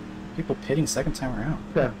 People pitting second time around.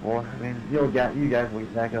 7-4. I mean, you guys will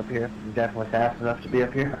get back up here. You're definitely fast enough to be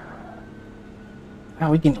up here.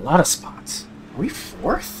 Wow, we gained a lot of spots. Are we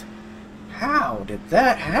 4th? How did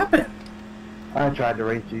that happen? I tried to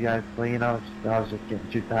race you guys clean. I was just getting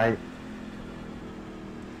too tight.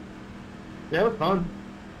 Yeah, it was fun.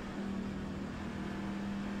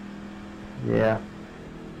 Yeah.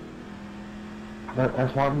 But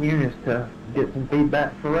that's why I'm here, is to get some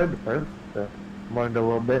feedback for road first. So learned a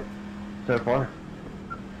little bit so far.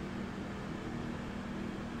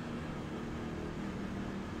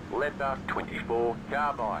 Leather 24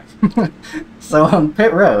 carbide. So on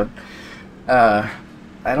pit road, I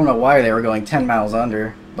don't know why they were going 10 miles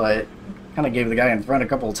under, but kind of gave the guy in front a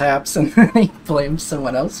couple of taps and then he blamed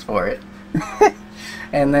someone else for it.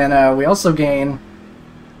 And then we also gained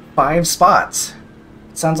 5 spots.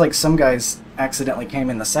 It sounds like some guys accidentally came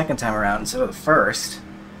in the second time around instead of the first.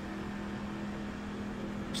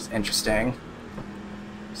 Which is interesting.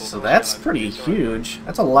 So that's pretty huge.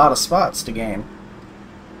 That's a lot of spots to gain.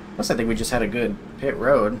 Plus I think we just had a good pit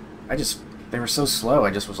road. They were so slow,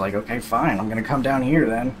 I just was like, okay, fine, I'm gonna come down here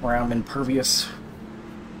then, where I'm impervious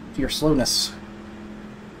to your slowness.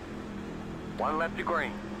 1 lap to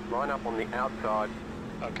green. Line up on the outside.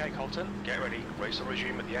 Okay, Colton, get ready. Race will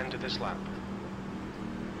resume at the end of this lap.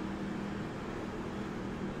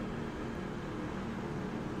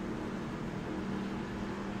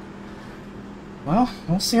 Well,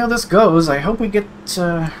 we'll see how this goes. I hope we get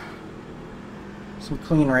some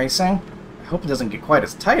clean racing. I hope it doesn't get quite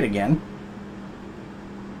as tight again.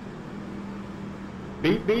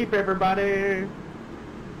 Beep beep, everybody.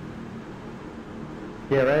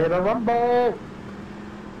 Get ready to rumble!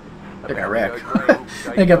 They're gonna wreck.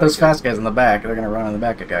 They got those fast guys in the back. They're gonna run in the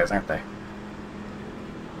back of guys, aren't they?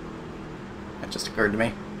 That just occurred to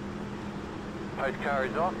me. Post car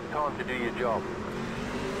is off. Time to do your job.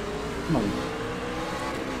 Come on.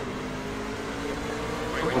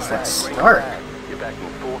 What's that start? You're back in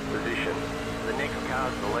 4th position. The next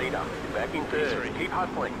car's the leader. You're back in 3rd. Keep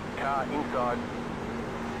hustling. Car inside.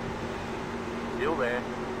 Still there.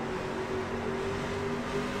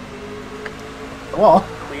 The wall.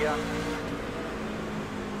 Clear.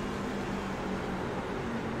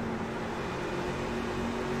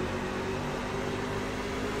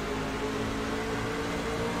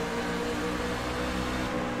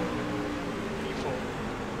 P4.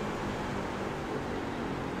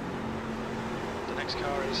 The next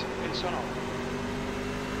car is in Sonal.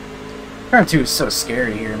 Turn 2 is so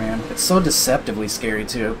scary here, man. It's so deceptively scary,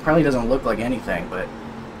 too. It probably doesn't look like anything, but...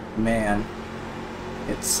 Man.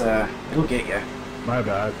 It's, it'll get you. My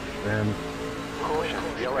bad, man. Caution.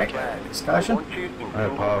 Yellow flag. Discussion? Want you in I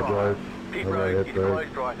single apologize. file. Pit When I road hit is there.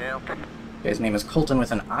 closed right now. His name is Colton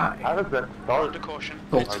with an How I. does that start? Under caution.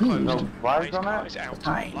 Cool. It's closed. No flags Race on car that? is out.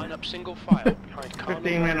 Fine. Line up single file behind car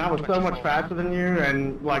 15, man, I was so much 24. faster than you,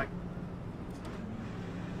 and like,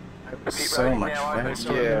 So road is much now open.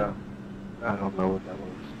 faster. Yeah. I don't know what that was.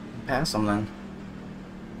 Pass him then.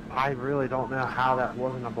 I really don't know how that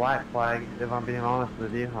wasn't a black flag, if I'm being honest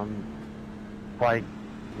with you.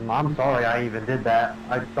 I'm sorry I even did that.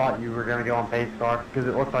 I thought you were going to go on pace car, because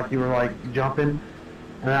it looked like you were, like, jumping. And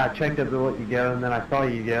then I checked up to let you go, and then I saw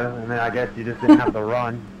you go, and then I guess you just didn't have the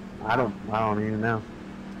run. I don't even know.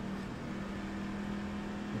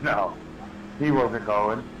 No, he wasn't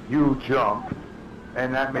going. You jumped,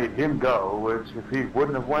 and that made him go, which if he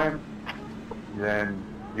wouldn't have went, then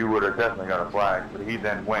you would have definitely got a flag, but he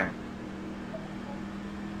then went.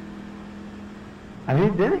 And he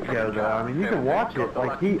didn't go, though. I mean, you can watch it.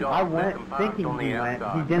 Like, I went thinking he went.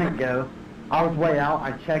 He didn't go. I was way out.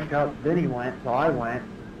 I checked up. Then he went, so I went.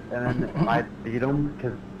 And then I beat him,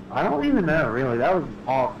 because I don't even know, really. That was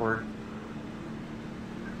awkward.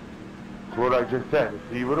 That's what I just said.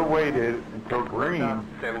 If he would have waited until green,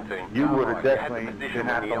 17. you would have Alright, definitely had the been position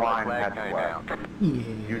at when the yellow line and flag had the came flag. out.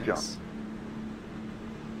 Yes. You jumped.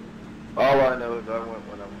 All I know is I went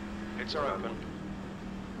when I'm... Pits are open.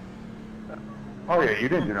 Oh yeah, you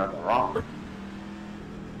didn't do nothing wrong.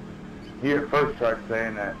 He at first tried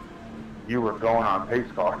saying that you were going on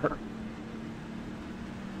pace car.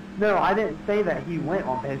 No, I didn't say that he went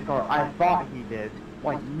on pace car. I thought he did.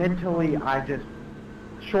 Like, mentally, I just...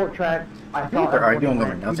 Short track, I think thought... they're everyone arguing over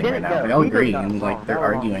went. He nothing right didn't now. go. They all He did agree, nothing and, like, wrong. they're That was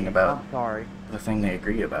on arguing me. about- I'm sorry. The thing they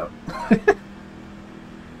agree about.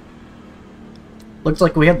 Looks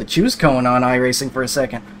like we have the choose going on iRacing for a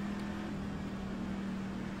second.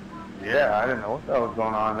 Yeah, I didn't know what the hell was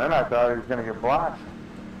going on. Then I thought he was going to get blocked.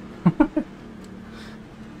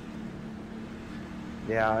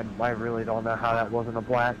 Yeah, I really don't know how that wasn't a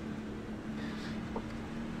black.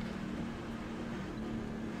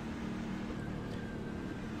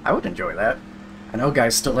 I would enjoy that. I know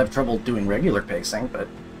guys still have trouble doing regular pacing, but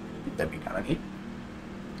I think that'd be kind of neat.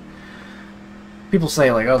 People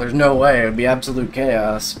say, like, oh, there's no way, it would be absolute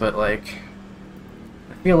chaos, but, like,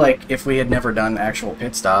 I feel like if we had never done actual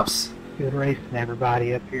pit stops... Good racing,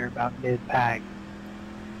 everybody up here about mid-pack.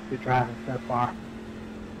 Good driving so far.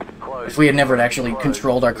 Closed. If we had never actually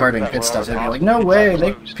controlled our car during pit stops, they'd be like, no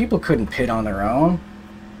way, people couldn't pit on their own.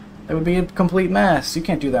 That would be a complete mess. You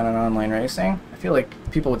can't do that on online racing. I feel like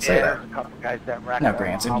people would say Yeah, that. there's a couple guys that racked Now, up.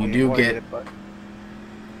 granted, I'll you be do avoided get it, but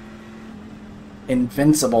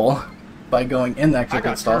invincible by going in the actual I got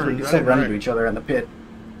pit stops, but turned, you I still didn't run wreck. into each other in the pit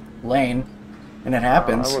lane, and it I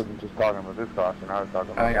happens. wasn't just talking about this caution. I was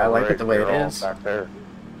talking about I like it the way it they're all is. back there.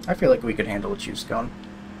 I feel like we could handle a choose cone.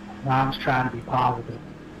 I'm just trying to be positive.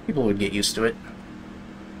 People would get used to it.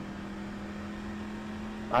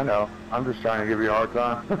 I know. I'm just trying to give you a hard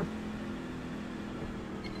time.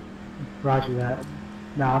 Roger that.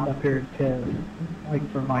 No, I'm up here at 10.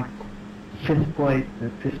 Like from like 5th place to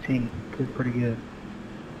 15. Did pretty good.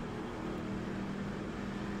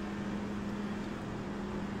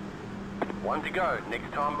 One to go.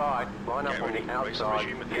 Next time by. Line up Get on ready. the Race will outside.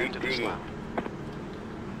 resume at the end Keep of this digging. lap.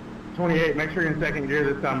 28, make sure you're in second gear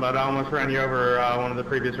this time, bud. I almost ran you over one of the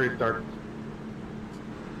previous restarts.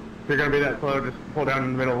 If you're going to be that slow, just pull down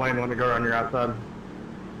in the middle lane and let me go around your outside.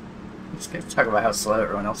 Let's talk about how slow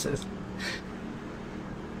everyone else is.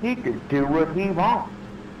 he could do what he wants.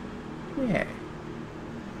 Yeah.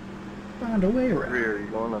 Find a way around. Are you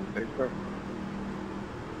going on pace car?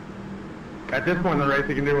 At this point in the race,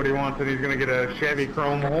 he can do what he wants, and he's going to get a Chevy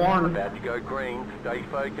chrome horn. About to go green. Stay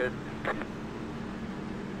focused.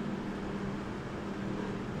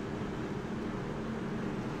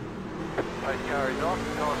 Post car is off.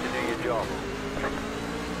 Time to do your job.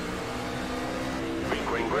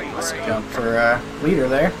 Green, green, Let's green. jump for leader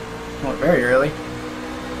there. Went very early.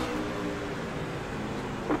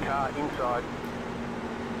 Car inside.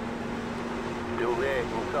 Still there,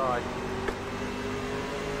 inside.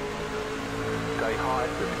 Stay high,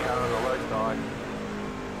 there's a car on the low side.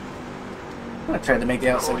 I tried to make the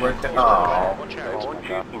outside work. Oh. Watch They out. want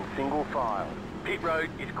you in single file. Pit road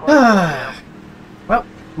is closed now. Well,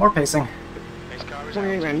 more pacing. This car is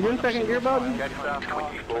 28, man. You in second gear, bud? Jetstar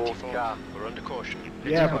 24, car. We're under caution.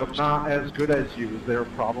 Yeah, but I'm not as good as you. Is there a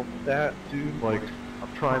problem with that, dude? Like,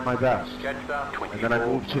 I'm trying my best. Jetstar 24, And then I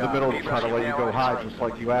move to the middle to try to let you go high, just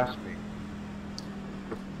like you asked me.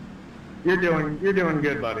 You're doing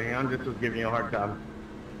good, buddy. I'm just giving you a hard time.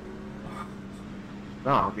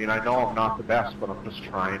 No, I mean, I know I'm not the best, but I'm just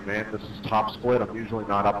trying, man. This is top split. I'm usually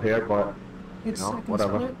not up here, but, you It's know, second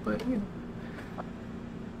whatever. split, but you know.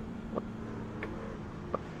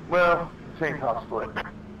 Well, this ain't top split.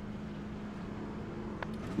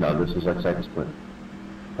 No, this is our second split.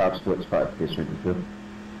 Top split's 5, case 52.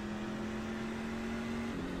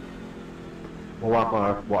 Well,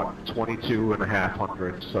 I'm, what,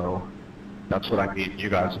 22,500, so that's what I mean. You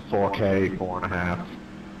guys are 4K, 4.5.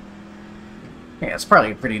 Yeah, it's probably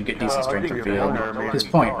a pretty good, decent strength of field. His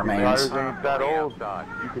point remains. Tires ain't that old.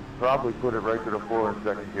 You could probably put it right to the floor in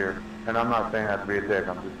second gear. And I'm not saying that to be a dick,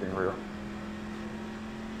 I'm just being real.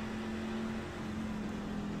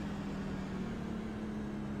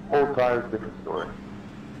 Old tires, different story.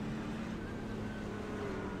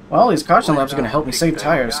 Well, these caution laps are going to help me save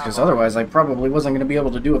tires, because otherwise I probably wasn't going to be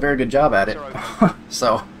able to do a very good job at it.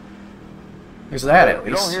 So, there's that at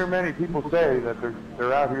You don't least. hear many people say that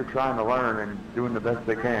they're out here trying to learn and doing the best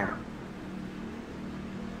they can.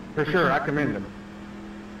 For sure, I commend him.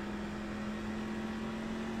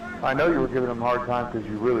 I know you were giving him a hard time because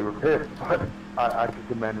you really were pissed, but I can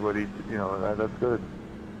commend what he, you know, that's good.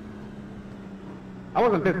 I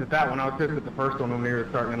wasn't pissed at that one. I was pissed at the first one when we were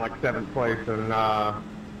starting in like 7th place, and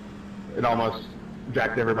it almost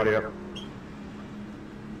jacked everybody up.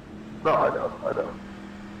 No, I know.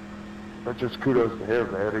 But just kudos to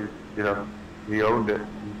him, man. He owned it.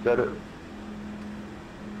 He said it.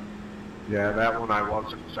 Yeah, that one I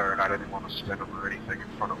was concerned. I didn't want to spin them or anything in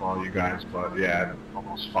front of all you guys, but yeah, it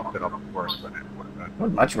almost fucked it up worse than it would have been. I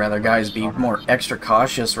would much rather guys be more extra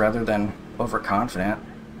cautious rather than overconfident.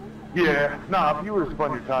 Yeah, no, if you would have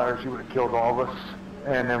spun your tires, you would have killed all of us,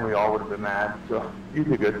 and then we all would have been mad. So, you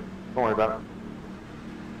did good. Don't worry about it.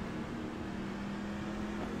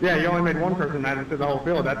 Yeah, you only made one person mad instead of the whole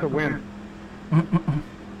field. That's a win.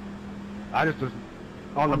 I just was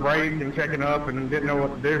on the brake and checking up and didn't know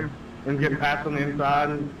what to do. And getting past on the inside.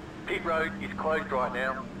 And Pit road is closed right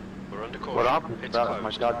now. We're under caution. What I'm pissed It's about is my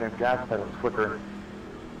closed. goddamn gas pedal's flickering.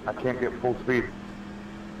 I can't get full speed.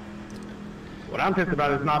 what I'm pissed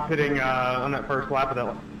about is not pitting on that first lap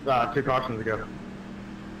of that 2 cautions ago.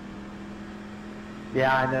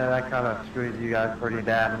 Yeah, I know, that kind of screwed you guys pretty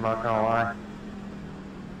bad, I'm not gonna lie.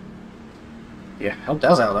 Yeah, helped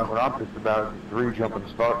us out though. What I'm pissed about is 3 jumping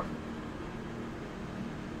start.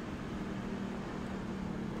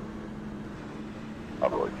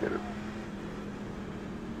 I'm really kidding.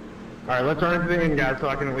 Alright, let's run into the end, guys, so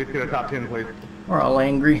I can at least get a top 10, please. We're all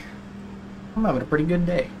angry. I'm having a pretty good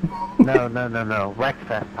day. No.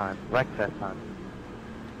 Wreckfest time. Wreckfest time.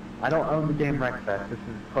 I don't own the game Wreckfest. This is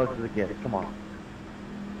as close as it gets. Come on.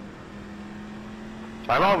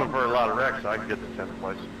 I'm hoping for a lot of wrecks so I can get to 10th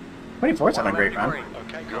place. 24's having a great run.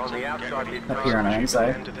 Okay, You're on the get outside ready. pit Up here on our Shoot inside.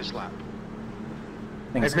 the end of this lap.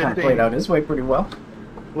 Things Hey, kind of 15. played out his way pretty well.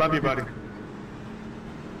 Love you, buddy.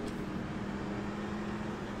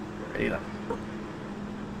 Ready to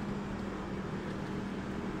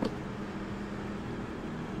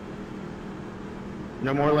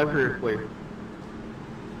No more left rears, please.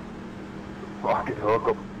 Rocket hook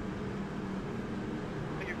 'em.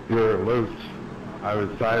 You're loose.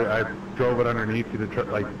 I drove it underneath you to try,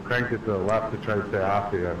 like, cranked it to the left to try to stay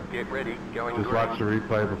off you. Get ready, going green. the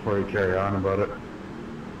replay before you carry on about it.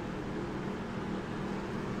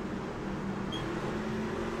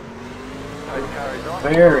 Those cars off.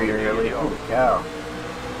 very early. Holy cow.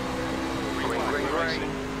 Green.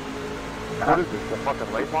 What is this, the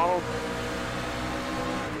fucking late model?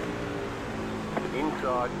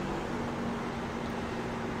 Inside.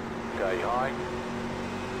 Stay high.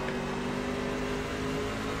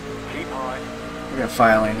 Keep high. We're gonna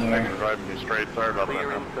file in here. Driving you straight, sorry about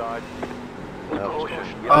Clear inside. Caution.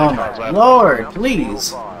 Oh my lord,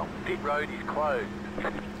 please. Pit road is closed.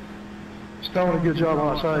 Still doing a good job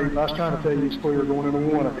on save. I was trying to tell you it's clear going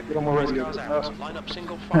into 1. I could get on my These radio. cars out. Line up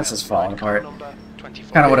single file. This is falling Car apart. number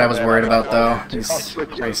 24. Kind of what I was worried about though. These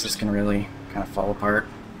races can really kind of fall apart.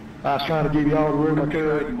 I was trying to give you all the room I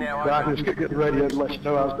could, but I just couldn't get the radio to let you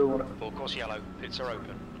know I was doing it. Full course yellow. Pits are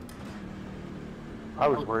open. I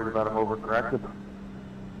was worried about him overcorrecting.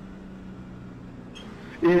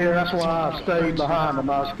 Yeah, that's why I stayed behind them.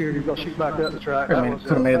 I was scared he was going to shoot back up the track. Could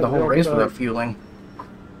have made the whole race without fueling.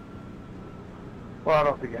 Well, I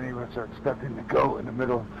don't think any of us are expecting to go in the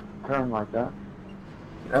middle of a turn like that.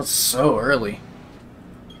 That's so early.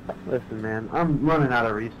 Listen, man, I'm running out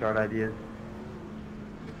of restart ideas.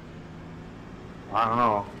 I don't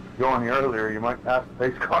know. Going earlier, you might pass the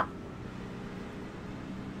pace car.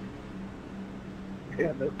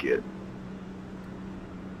 Yeah, no kid.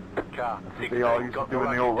 Car They all used to do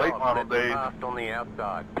in the old late model days. On the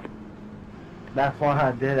outside. That's why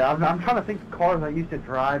I did it. I'm trying to think of cars I used to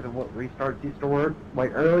drive and what restarts used to work.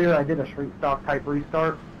 Like earlier, I did a street stock type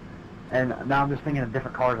restart, and now I'm just thinking of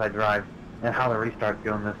different cars I drive and how the restarts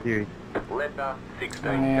go in this series. Letter 16.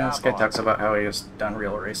 Yeah, this guy talks about how he has done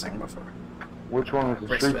real racing before. Which one was the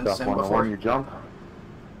Richmond street stuff sim one? The before. one you jump?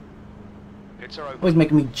 It's alright. Always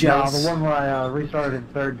making me No, jealous. the one where I restarted in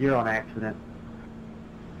third gear on accident.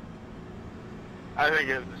 I think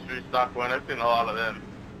it's the street stock one. I've seen a lot of them.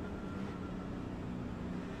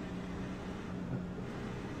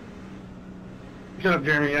 Shut up,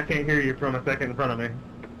 Jeremy. I can't hear you from a second in front of me.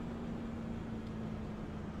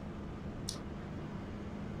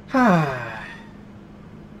 Ah.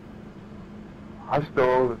 I still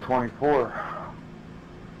owe the 24.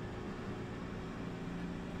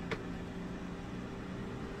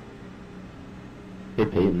 Hey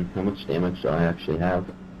Peyton, how much damage do I actually have?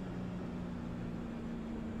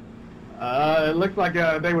 It looks like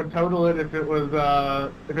they would total it if it was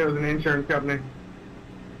an insurance company.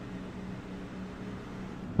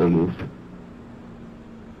 Big oof.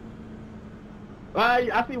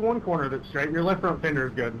 I see one corner that's straight. Your left front fender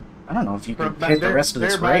is good. I don't know if you can From hit the there- rest of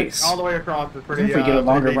this there back race. all the way across is pretty. If we get a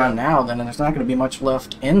longer pretty run good. now, then there's not going to be much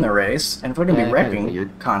left in the race. And if we're going to be Yeah, I wrecking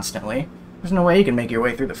figured. constantly, there's no way you can make your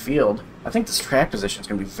way through the field. I think this track position is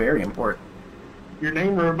going to be very important. Your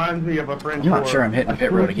name reminds me of a French. I'm not word. sure I'm hitting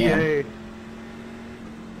pit road again.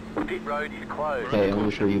 Pit road is closed. Hey,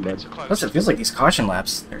 I'm for you, bud. Plus, it feels like these caution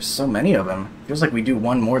laps, there's so many of them. It feels like we do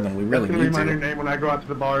one more than we really That's gonna need be my new to. name when I go out to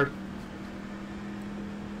the bars.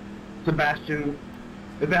 Sebastian.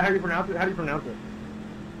 Is that how you pronounce it? How do you pronounce it?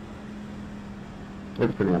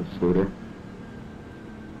 It's pronounced Scooter.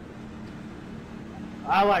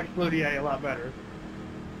 I like Floutier a lot better.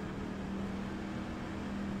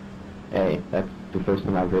 Hey, that's the first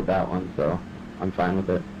time I've heard that one, so I'm fine with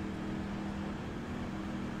it.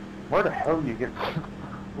 Where the hell do you get...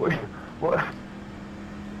 What?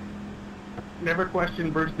 Never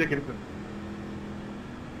question Bruce Dickinson.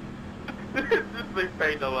 Just leave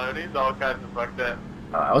Peyton alone. He's all kinds of fucked up.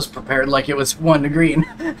 I was prepared like it was 1 to green.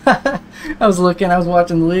 I was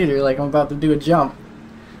watching the leader like I'm about to do a jump.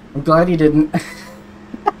 I'm glad he didn't...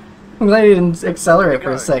 I'm glad he didn't accelerate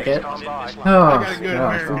for a second. I Oh, got a good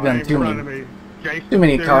gosh, American we've done name too in front of many, me. Jason too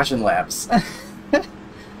many Stewart. caution laps.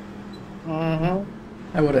 Uh-huh.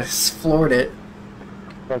 I would have floored it.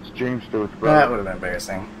 That's James Stewart's That brother. would have been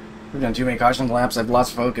embarrassing. We've done too many caution laps, I've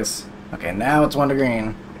lost focus. Okay, now it's 1 to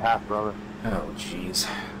green. Half brother. Oh, jeez.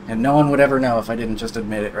 And no one would ever know if I didn't just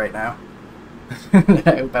admit it right now. I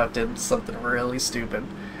about did something really stupid.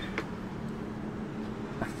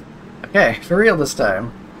 Okay, for real this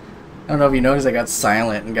time. I don't know if you noticed I got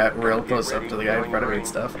silent and got real close up to the guy in front of me and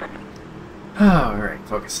stuff. Alright,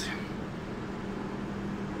 focus.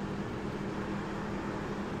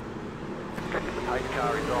 The pace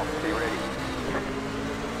car is off. Be ready.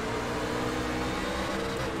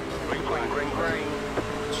 Green, green, green.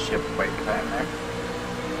 Ship wake time there.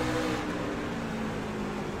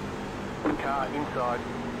 Car inside.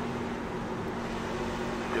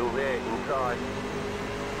 Still there, inside.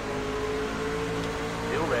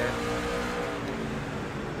 Still there.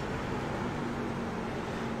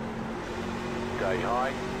 Stay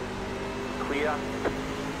high. Clear.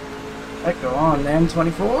 Heck, go on then,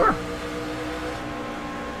 24.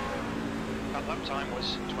 That lap time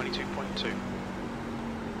was 22.2.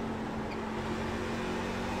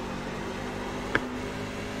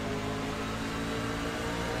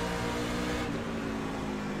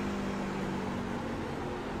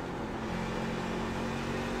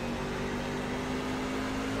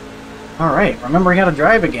 Alright, remembering how to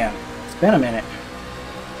drive again. It's been a minute.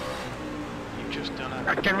 You've just done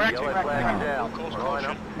a Yellow flag is Oh. out. Course Line caution.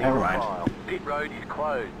 up. Never mind. File. Pit road is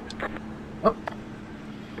closed. Oh,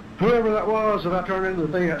 Whoever that was that I turned into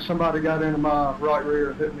the thing that somebody got into my right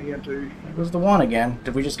rear and hit me into. there goes the 1 again.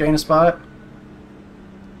 Did we just gain a spot?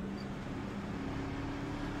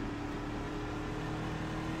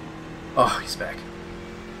 Oh, he's back.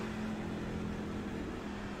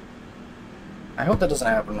 I hope that doesn't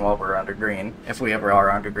happen while we're under green, if we ever are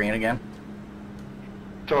under green again.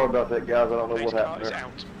 Sorry about that, guys. I don't know Pace what car happened is there.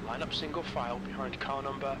 out. Line up single file behind car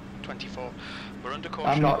number 24. We're under caution.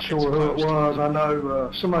 I'm not sure who it was. I know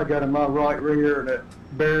somebody got in my right rear that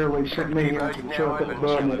barely sent me into the choke at the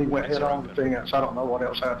button, and he went head on the fence. I don't know what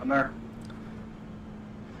else happened there.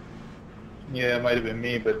 Yeah, it might have been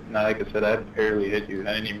me, but no, like I said, I barely hit you.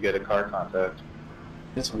 I didn't even get a car contact.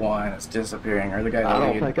 This one is disappearing, or the guy I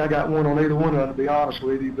don't lead. think I got one on either one of them, to be honest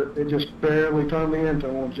with you, but it just barely turned me into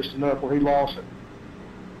one, just enough where he lost it.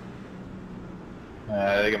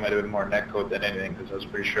 I think it might have been more neck coat than anything, because I was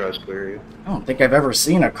pretty sure I was clear of you. I don't think I've ever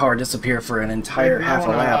seen a car disappear for an entire half a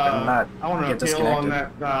lap and not I want get to appeal on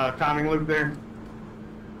disconnected. that timing loop there.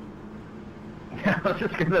 I was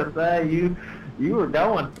just gonna say, you were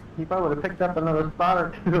going. You probably would have picked up another spot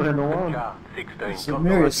or two in the one. Car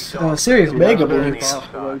 16. Serious mega Very boots.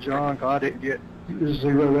 possible, though, John, 'cause I didn't get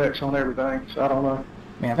 0x on everything, so I don't know.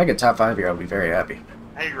 Man, if I get top 5 here, I'll be very happy.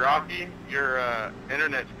 Hey, Rocky, your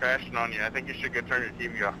internet's crashing on you. I think you should go turn your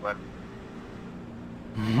TV off, bud.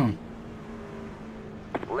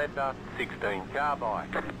 Leopard 16, car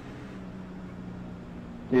bike.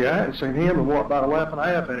 Yeah, I hadn't seen him in what, about a lap and a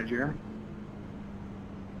half in it, Jeremy.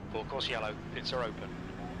 Full course yellow. Pits are open.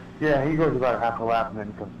 Yeah, he goes about half a lap and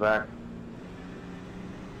then comes back.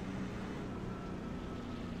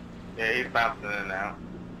 Yeah, he's bouncing in now.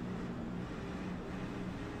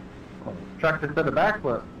 Truck just did a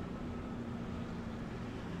backflip.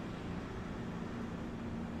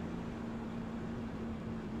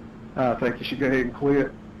 I think you should go ahead and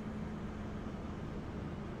quit.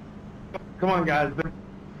 Come on, guys.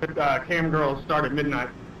 The cam girls start at midnight.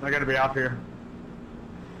 I got to be out here.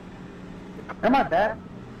 Am I back?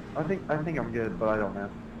 I think I'm good, but I don't know.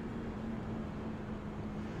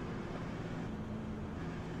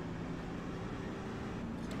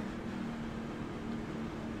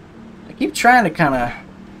 I keep trying to kind of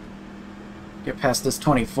get past this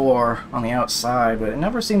 24 on the outside, but it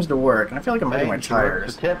never seems to work, and I feel like I'm hitting my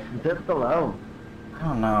tires. Tip below. I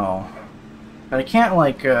don't know. But I can't,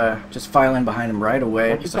 like, just file in behind him right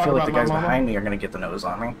away, because I feel like the guys behind me are going to get the nose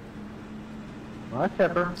on me. Well, that's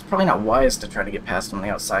Pepper. It's probably not wise to try to get past him on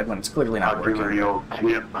the outside when it's clearly not I'll give her working. the old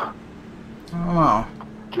tip. I don't know.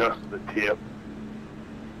 Just the tip.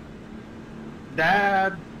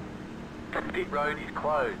 Dad! Pit road is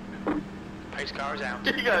closed. Pace car is out.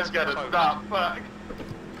 You guys gotta stop, fuck.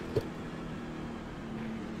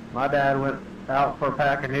 My dad went out for a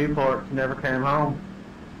pack of Newports, never came home.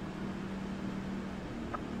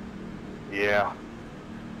 Yeah.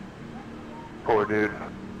 Poor dude.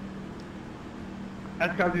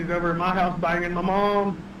 That's because he's over at my house banging my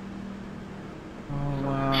mom. Oh,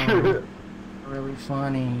 wow. Really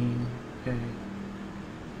funny. Okay.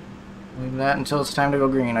 Leave that until it's time to go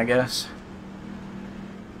green, I guess.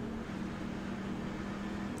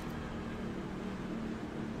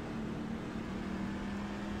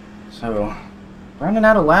 So, running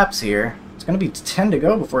out of laps here. It's going to be 10 to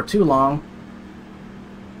go before too long.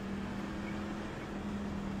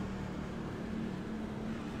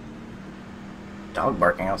 Dog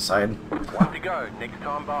barking outside. One to go, next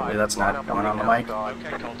time by. Hopefully that's not going on the mic.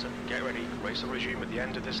 Okay, Colton, get ready. Race will resume at the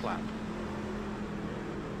end of this lap.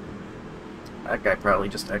 That guy probably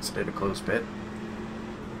just exited a closed pit.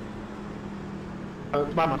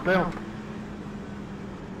 It's by myself.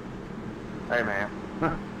 Hey, man.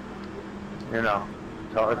 You know,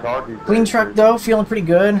 it's hard to... Clean truck though, feeling pretty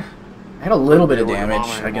good. I had a little bit of damage,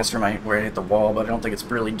 I guess, from where I hit the wall, but I don't think it's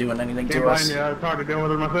really doing anything Can't to blame us. you. It's hard to deal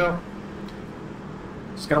with it myself.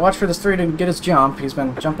 Just gotta watch for this 3 to get his jump. He's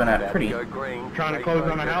been jumping at pretty Go green. Trying to close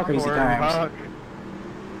on the house crazy for times.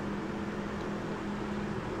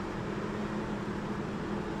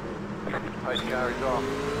 Pace car is off.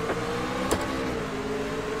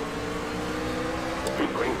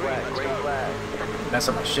 Green flag, green flag. Mess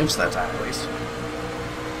up my shifts that time, at least.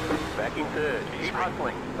 Back in third. Keep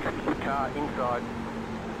hustling. Car inside.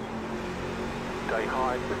 Stay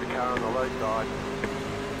high with the car on the low side.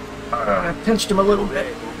 I pinched him a little There,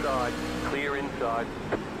 bit. inside. Clear inside.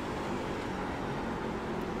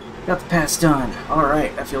 Got the pass done.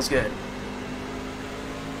 Alright, that feels good.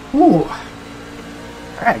 Ooh.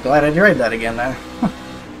 Alright, glad I tried that again then.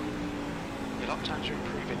 Your lap times are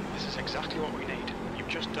improving. This is exactly what we need. You've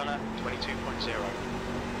just done a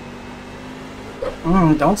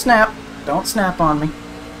 22.0. Don't snap. Don't snap on me.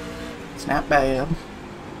 Snap bad.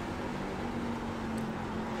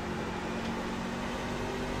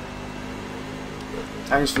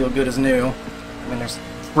 Tires feel good as new. I mean, they're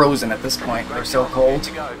frozen at this point. They're so cold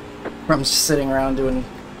from just sitting around doing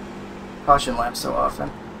caution laps so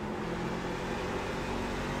often.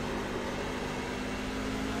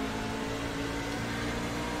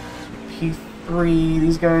 P3,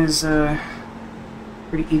 these guys,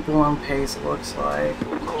 Pretty equal on pace, it looks like.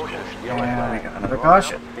 Caution, And yellow we flag. got another Line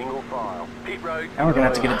caution. up, single file. Pit road. Now we're gonna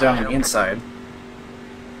have to get it done on the inside.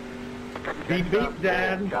 Beep beep,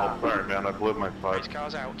 Dad. Oh, sorry, man. I blew my Race fight.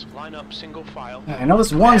 cars out. Line up, single file. I know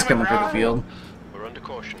this one's coming through the field. We're under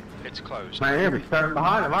caution. It's closed. Man, you'll be starting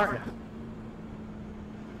behind him, aren't you?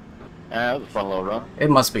 Yeah, that was a fun little run. It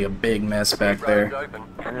must be a big mess back Pit road's there. open.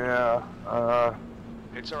 Yeah,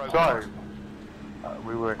 It's alright. sorry.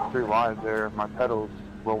 We went 3 lines there. My pedals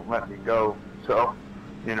won't let me go. So,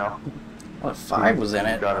 you know. Well, 5 was in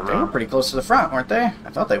it. Gotta They were run. pretty close to the front, weren't they? I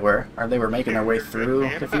thought they were. Or they were making their way through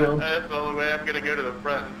the field. That's the only way I'm gonna go to the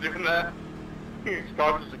front. Doing that, he's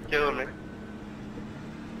conscious of killing me.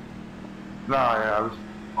 No, yeah, I was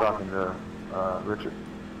talking to Richard.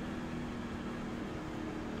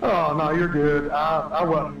 Oh, no, you're good.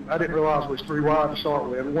 I didn't realize it was 3 wide to start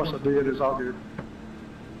with. Once I did, it's all good.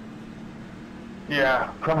 Yeah,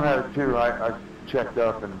 coming out of 2, I checked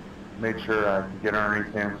up and made sure I could get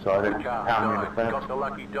underneath him so I didn't Car, pound me in the no, fence. got the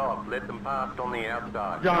lucky dog. Let them past on the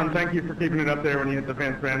outside. John, thank you for keeping it up there when you hit the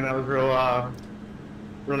fence, man. That was real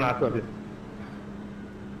nice of you.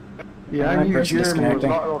 Yeah, I Alright, knew person Jeremy was disconnecting.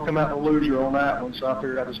 not going to come out the loser on that one, so I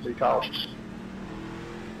figured I'd just be cautious.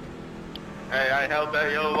 Hey, I held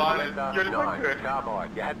that yellow line as good as I Nine, could. carbide.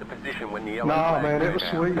 You had the position when the yellow No, flag man, it was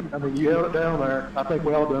came out. sweet. I mean, you held it down there. I think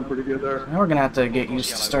we all done pretty good there. Now we're gonna have to get used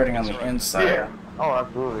to starting on the inside. Yeah. Oh,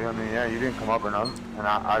 absolutely. I mean, yeah, you didn't come up or nothing. And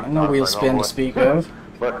I No was wheel like, spin oh, to speak of.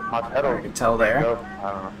 But my pedals. I can tell there. Go.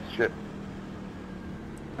 I don't know. Shit.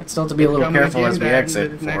 I'd still have to be a little Coming careful again, as we Dad,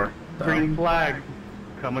 exit this next for the... green flag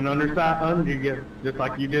coming under you, just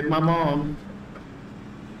like you did my mom.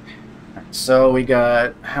 So we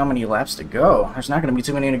got how many laps to go? There's not going to be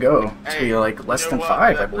too many to go. It's Hey, be like less you know than what? 5,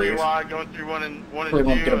 I That believe. 3Y going through one and Hopefully we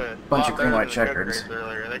won't get a 2, bunch lot of green, better white than the coke checkers. race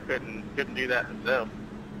earlier. They couldn't do that themselves.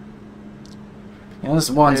 You know, this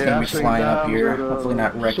one's Yeah, going I to be seen flying up times here. that, Hopefully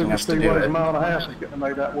not wrecking Super us to do Speedway's it. a mile and a half, they couldn't have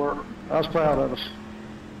made that work. I was proud of us.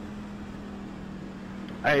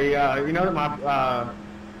 Hey, you know that my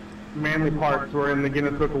manly parts were in the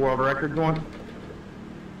Guinness Book of World Records once?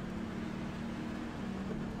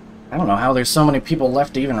 I don't know how there's so many people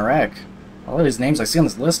left to even wreck. All of these names I see on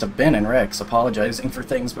this list have been in wrecks, apologizing for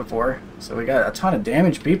things before. So we got a ton of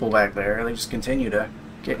damaged people back there. They just continue to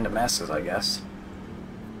get into messes, I guess.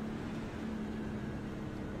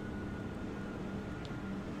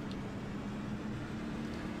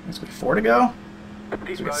 Let's go 4 to go. So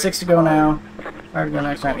we got 6 to go now. 5 to go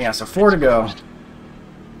next round. Yeah, so 4 to go.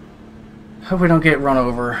 Hope we don't get run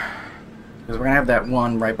over, because we're gonna have that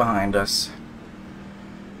one right behind us.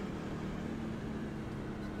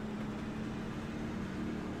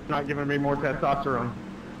 Not giving me more testosterone.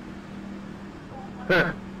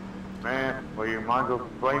 Man, well, you might as well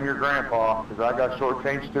blame your grandpa, because I got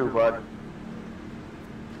shortchanged too, bud.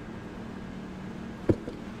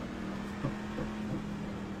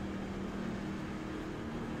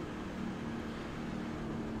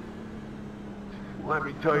 Let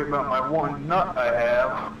me tell you about my one nut I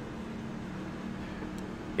have.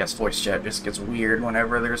 Yes, voice chat just gets weird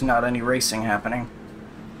whenever there's not any racing happening.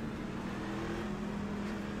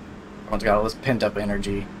 Everyone's got all this pent-up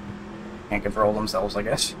energy. Can't control themselves, I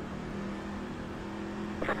guess.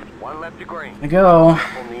 One lap to green. There we go.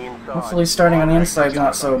 On the inside. Hopefully starting on the inside's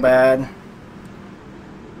not so bad.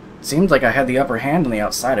 Seemed like I had the upper hand on the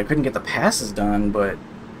outside. I couldn't get the passes done, but...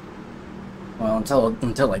 well,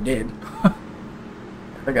 until I did.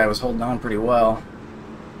 The guy was holding on pretty well.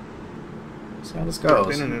 See how this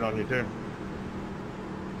goes. Spinning it on you too.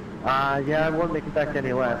 Yeah, I wouldn't expect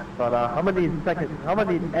any less, but I'm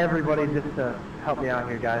gonna need everybody just to help me out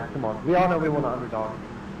here, guys. Come on. We all know we want an underdog.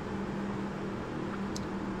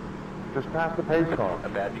 Just pass the pace car.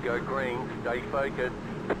 About to go green. Stay focused.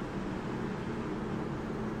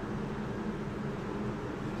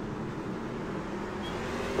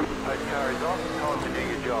 Post car is off. Time to do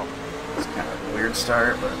your job. It's kind of a weird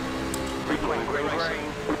start, but... Green, green,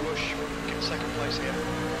 green. Bush, get second place here.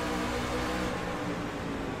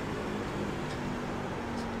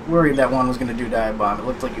 worried that one was going to do dive bomb. It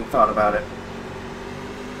looked like you thought about it.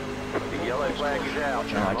 The yellow flag is out.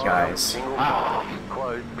 Oh, guys. Single file is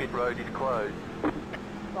closed. Pit road is closed.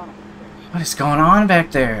 What is going on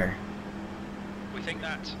back there? We think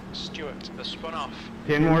that Stewart has spun off.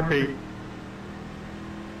 10 more feet.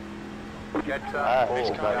 Catch Ah, up. oh,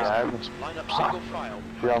 Line up single file.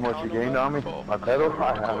 See how much you gained on me? My pedal?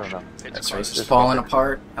 I don't know. This race is falling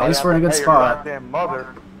apart. At least we're in a good Hey, your spot. goddamn mother.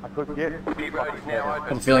 I couldn't get it. Pit road is now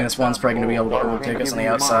open. I'm feeling this one's probably going to be able to overtake us on the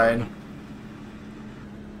outside.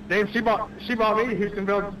 Dave, she bought me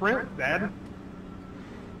Houstonville Sprint, Dad.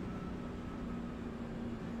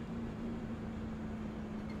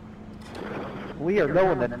 We are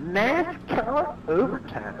going to NASCAR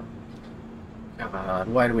overtime. God,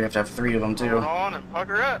 why do we have to have 3 of them too? Hold on and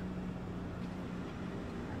pucker up.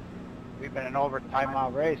 We've been in overtime all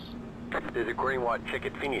race. There's a green-white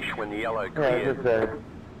checkered finish when the yellow Yeah, clears.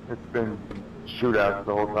 it's been shootouts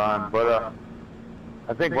the whole time, but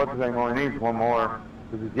I think what's the thing only needs one more,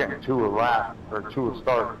 because he's getting 2 a lap, or 2 a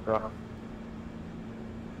start, so.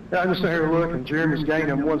 Yeah, I'm just sitting here looking. Jeremy's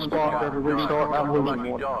gaining 1 spot every restart, and I'm losing Lucky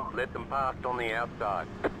 1. dog, let them pass on the outside.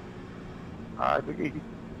 I think he,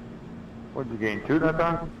 what did you gain, 2 that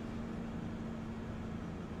time?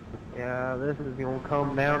 Yeah, this is going to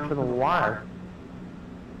come down to the wire.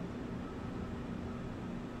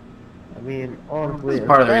 I mean, honestly, This is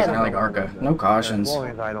part of the reason I like ARCA. No cautions. As long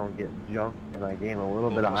as I don't get jumped and I gain a little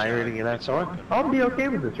bit of iRacing in that car, I'll be okay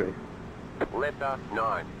with this race. Letter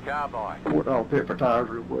 9, car by. I'll pit for tires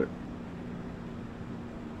real quick.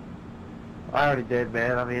 I already did,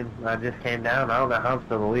 man. I mean, I just came down. I don't know how I'm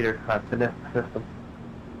still the leader. I finished the system.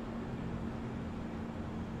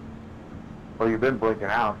 Well, you've been blinking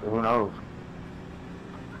out, so who knows?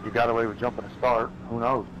 You got away with jumping a start, who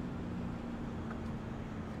knows?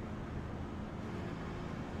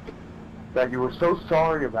 That you were so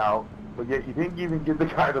sorry about, but yet you didn't even give the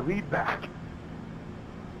guy the lead back.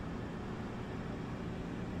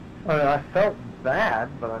 I felt bad,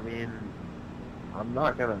 but I mean, I'm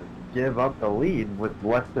not going to give up the lead with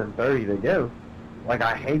less than 30 to go. Like,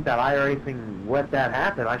 I hate that iRacing let that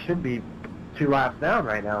happen. I should be 2 laps down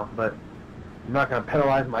right now, but I'm not going to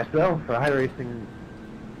penalize myself for iRacing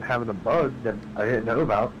having a bug that I didn't know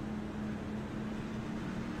about.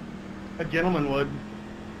 A gentleman would.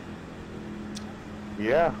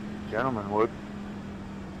 Yeah, gentlemen would.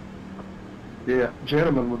 Yeah,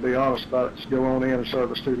 gentlemen would be honest about it. Just go on in and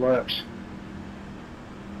service 2 laps.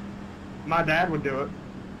 My dad would do it.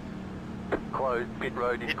 Closed, pit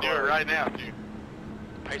road is He'd do closed. it right now, dude.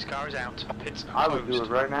 Pace car is out. Pits I are would do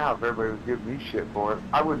closed. it right now if everybody was giving me shit for it.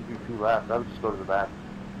 I wouldn't do 2 laps, I would just go to the back.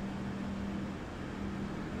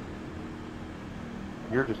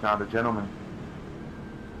 You're just not a gentleman.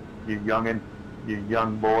 You youngin', you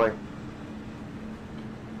young boy.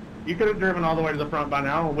 You could have driven all the way to the front by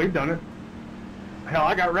now. We've done it. Hell,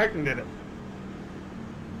 I got wrecked and did it.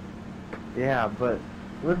 Yeah, but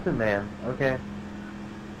listen, man, okay?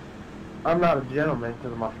 I'm not a gentleman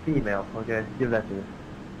because I'm a female, okay? Give that to me.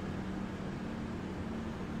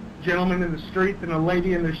 Gentleman in the streets and a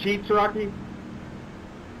lady in the sheets, Rocky.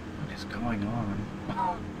 What is going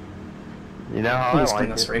on? You know how Please I can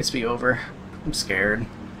like this it. race be over? I'm scared.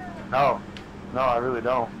 No, I really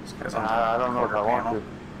don't. guy's on I don't know if I want to.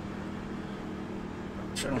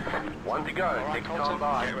 Sure. 1 to go, Alright, next Colton, time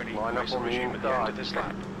by. get ready. Line up Race on the resume at the end of inside. this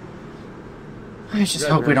lap. I just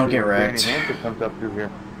hope we don't get wrecked. Danny Manchin comes up through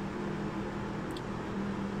here.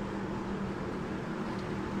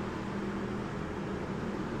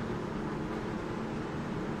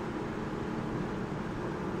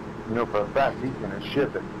 You know for a fact he's gonna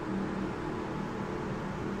ship it.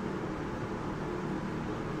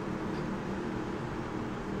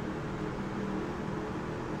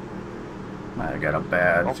 I got a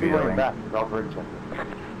bad Don't be laying feeling. back, 'cause I'll brake check it.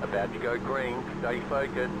 About to go green, stay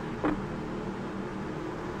focused.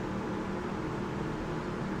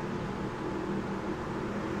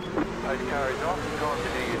 Post car is off, time to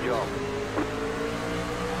do your job.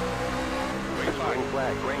 Green flag. Green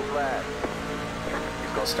flag, green flag.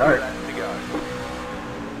 You've got Start. 2 laps to go.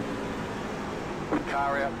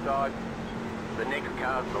 Car outside. The next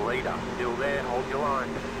car's the leader. Still there, hold your line.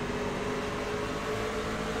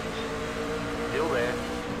 Still there.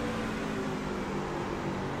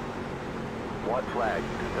 White flag,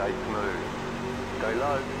 stay smooth. Stay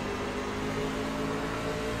low.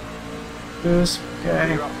 This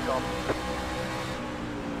guy. You're up top.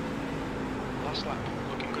 Last lap.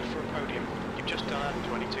 Looking good for a podium. You've just done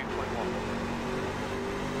 22.1.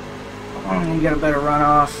 Oh, you got a better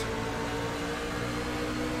runoff.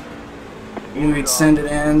 Knew he'd send it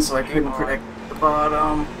in, so I couldn't predict the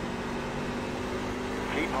bottom.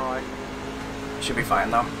 Keep high. Should be fine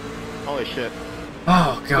though. Holy shit.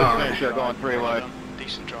 Oh god. Finisher going 3 wide.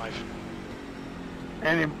 Decent drive.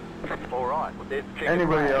 Alright, well there's check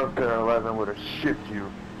Anybody flag. else there 11 would have shipped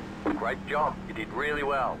you. Great job, you did really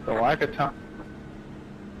well. The lack of time.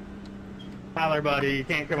 Tyler, buddy, you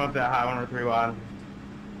can't come up that high when we're 3 wide.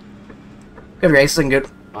 Good racing, good.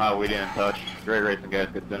 Oh, we didn't touch. Great racing, guys.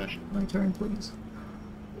 Good finish. My turn, please.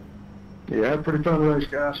 Yeah, pretty fun race,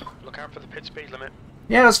 guys. Look out for the pit speed limit.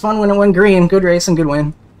 Yeah, it was fun when it went green. Good racing, good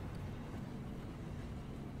win.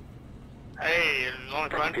 Hey, it's only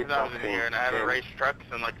fun because I was in here and I haven't raced trucks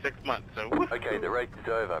in like 6 months, so woo. Okay, the race is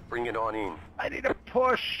over. Bring it on in. I need a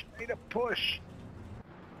push.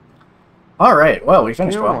 Alright, well, we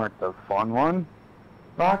finished You well. weren't the fun one.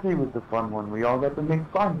 Rocky was the fun one. We all got to make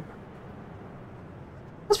fun.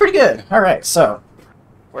 That's pretty good. Alright, so.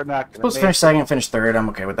 We're not going Supposed to finish second, finish third. I'm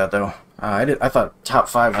okay with that, though. I thought top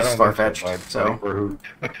 5 was far-fetched, so.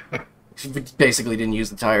 We basically didn't use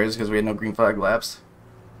the tires because we had no green flag laps.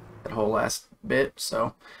 That whole last bit,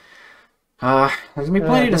 so. There's gonna be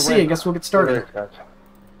plenty to see. I guess we'll get started.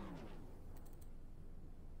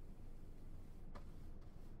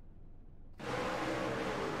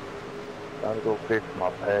 Gotta go fix my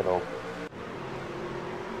pedal.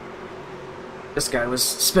 This guy was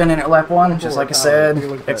spinning at lap 1, just like I said.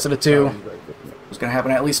 Exit of 2. It was gonna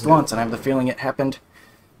happen at least once, and I have the feeling it happened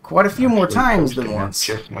quite a few more times than once.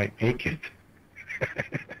 Just might make it.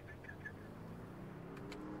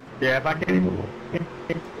 Yeah, if I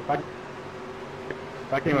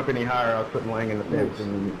came up any higher, I was putting Lang in the pits,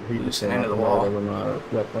 and he just into the wall. And I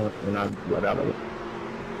let out of it.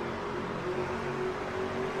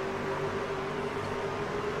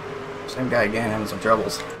 Same guy again, having some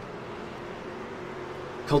troubles.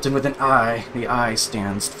 Colton with an I. The I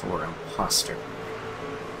stands for imposter.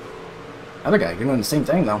 Other guy, you're doing the same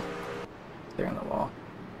thing, though. There on the wall.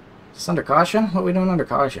 Is this under caution? What are we doing under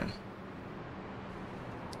caution?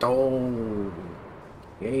 Oh.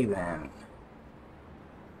 Okay, then.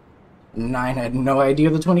 9 had no idea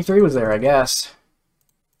the 23 was there, I guess.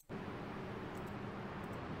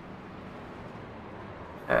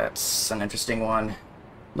 That's an interesting one.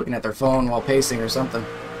 Looking at their phone while pacing or something.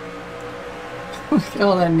 Look at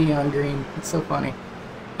all that neon green. It's so funny.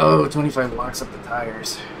 Oh, 25 locks up the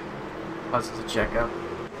tires. Causes a checkup.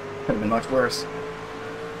 Could have been much worse.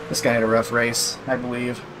 This guy had a rough race, I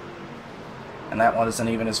believe. And that one isn't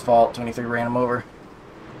even his fault. 23 ran him over.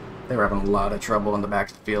 They were having a lot of trouble in the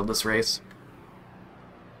back of the field this race.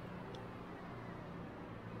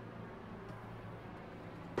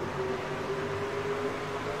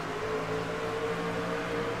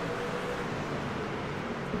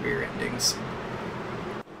 Rear endings.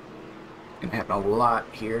 Gonna happen a lot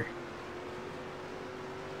here.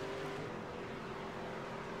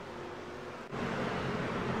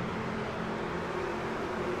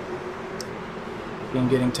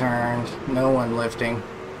 Getting turned, no one lifting.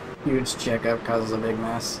 Huge checkup causes a big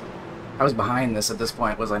mess. I was behind this at this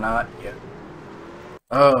point, was I not? Yeah.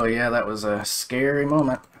 Oh yeah, that was a scary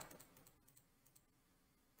moment.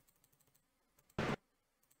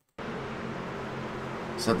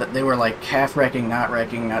 So that they were like half wrecking, not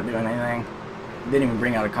doing anything. Didn't even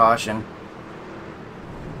bring out a caution.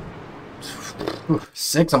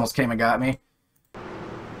 6 almost came and got me.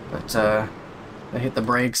 But they hit the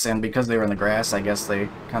brakes, and because they were in the grass, I guess they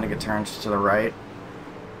kind of get turned to the right.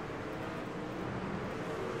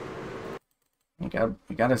 You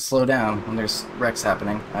gotta slow down when there's wrecks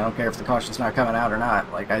happening. I don't care if the caution's not coming out or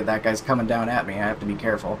not. Like, that guy's coming down at me. I have to be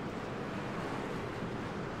careful.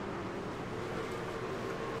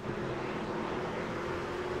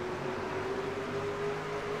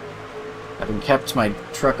 Having kept my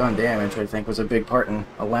truck undamaged, I think, was a big part in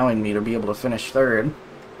allowing me to be able to finish third.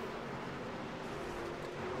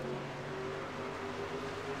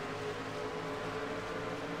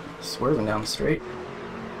 Swerving down the straight.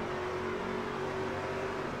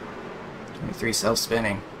 23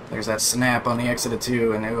 self-spinning. There's that snap on the exit of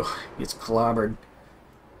 2, and ooh, gets clobbered.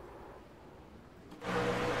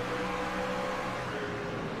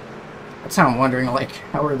 That's how I'm wondering, like,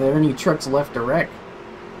 how are there any trucks left to wreck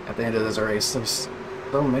at the end of this race? There's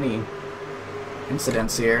so many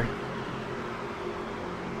incidents here.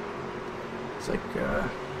 It's like,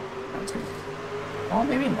 that's good. Oh,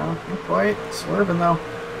 maybe no, not quite. Swerving though.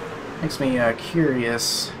 Makes me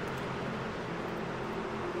curious.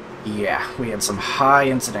 Yeah, we had some high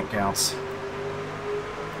incident counts.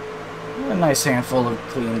 A nice handful of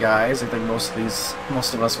clean guys. I think most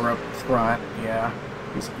of us were up front. Yeah,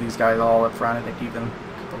 these guys all up front. I think even a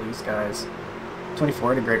couple of these guys.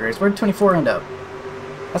 24 had a great race. Where did 24 end up?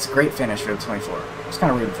 That's a great finish for the 24. I was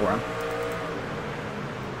kind of rooting for him.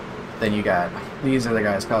 Then you got, these are the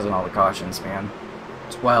guys causing all the cautions, man.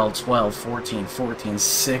 12, 12, 14, 14,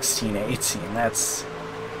 16, 18. That's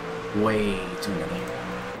way too many.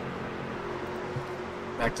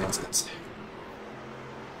 Back to incidents.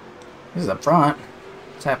 This is up front.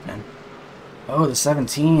 What's happening? Oh, the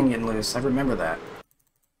 17 getting loose. I remember that.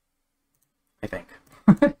 I think.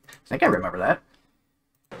 I think I remember that.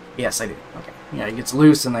 Yes, I do. Okay. Yeah, it gets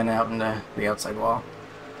loose and then out into the outside wall.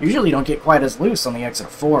 Usually you don't get quite as loose on the exit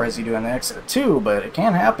of 4 as you do on the exit of 2, but it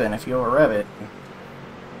can happen if you over-rev it.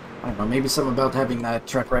 I don't know, maybe something about having that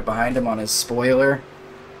truck right behind him on his spoiler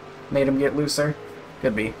made him get looser?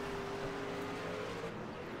 Could be.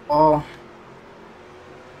 Oh.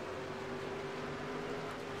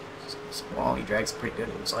 This wall, he drags pretty good,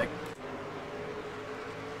 it looks like.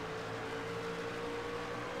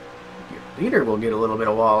 Your leader will get a little bit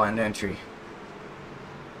of wall end entry.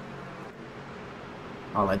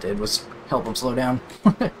 All I did was help him slow down.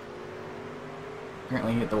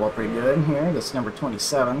 Apparently he hit the wall pretty good here. This is number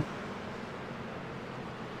 27.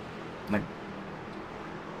 And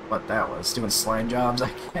what that was, doing slide jobs,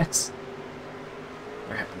 I guess.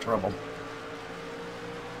 They're having trouble.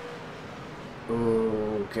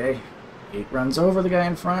 Okay. 8 runs over the guy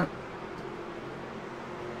in front.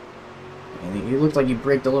 And he looked like he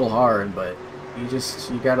braked a little hard, but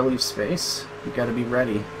you gotta leave space. You gotta be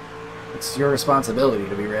ready. It's your responsibility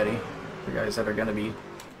to be ready for guys that are gonna be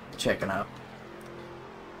checking up.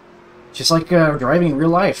 Just like driving in real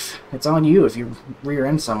life. It's on you if you rear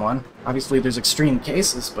end someone. Obviously there's extreme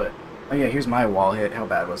cases, but... Oh yeah, here's my wall hit. How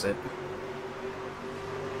bad was it?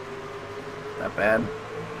 Not bad.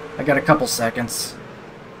 I got a couple seconds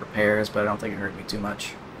repairs, but I don't think it hurt me too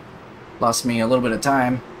much. Lost me a little bit of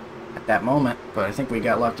time at that moment, but I think we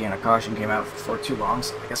got lucky and a caution came out for too long,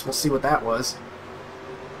 so I guess we'll see what that was.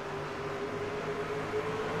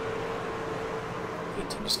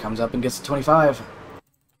 18 just comes up and gets to 25.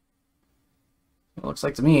 It looks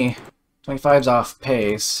like to me, 25's off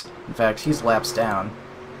pace. In fact, he's laps down.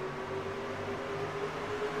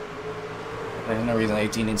 There's no reason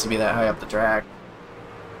 18 needs to be that high up the track.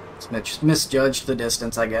 It's misjudged the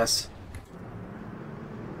distance, I guess.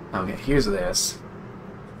 Okay, here's this.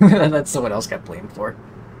 That's someone else got blamed for.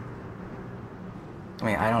 I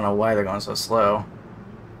mean, I don't know why they're going so slow.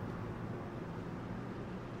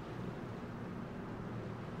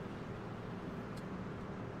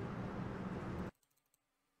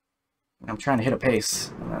 I'm trying to hit a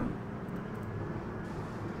pace. And then...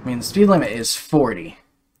 I mean, the speed limit is 40.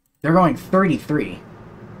 They're going 33.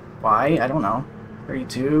 Why? I don't know.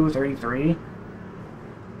 32, 33.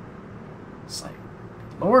 It's like,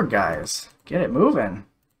 Lord, guys, get it moving.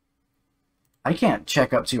 I can't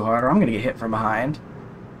check up too hard or I'm going to get hit from behind.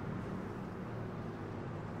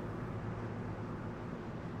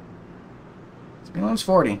 Speed limit's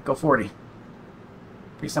 40. Go 40.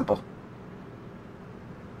 Pretty simple.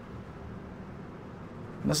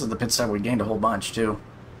 And this is the pit stop we gained a whole bunch, too.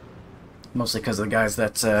 Mostly because of the guys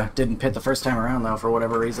that didn't pit the first time around, though, for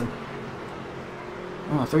whatever reason.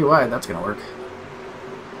 Oh, 3 wide, that's gonna work.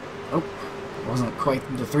 Oh, it wasn't quite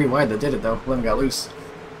the 3 wide that did it, though. 11 got loose.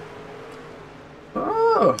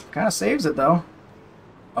 Oh, kind of saves it, though.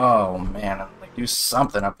 Oh, man, like, do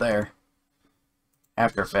something up there.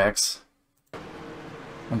 After Effects.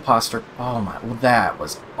 Imposter. Oh, my, well, that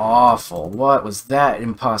was awful. What was that,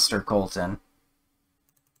 Imposter Colton?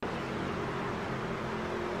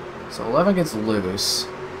 So 11 gets loose,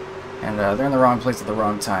 and they're in the wrong place at the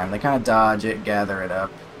wrong time. They kind of dodge it, gather it up.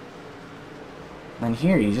 And then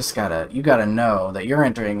here you just gotta know that you're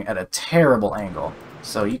entering at a terrible angle.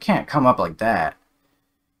 So you can't come up like that.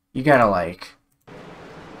 You gotta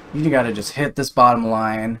just hit this bottom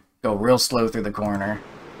line, go real slow through the corner.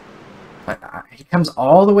 But he comes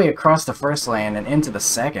all the way across the first lane and into the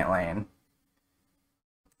second lane.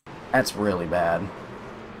 That's really bad.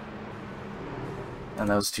 And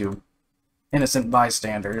those 2 innocent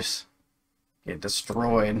bystanders get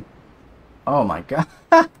destroyed. Oh my god.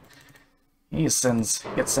 He gets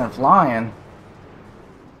sent flying.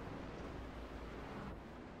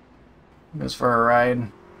 Goes for a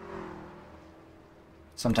ride.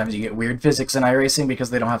 Sometimes you get weird physics in iRacing because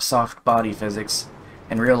they don't have soft body physics.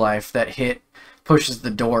 In real life, that hit pushes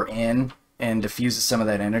the door in and diffuses some of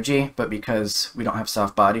that energy, but because we don't have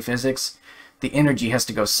soft body physics, the energy has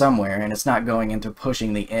to go somewhere, and it's not going into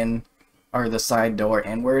pushing the the side door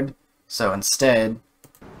inward. So instead,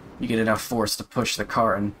 you get enough force to push the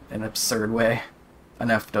car in an absurd way,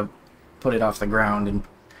 enough to put it off the ground and,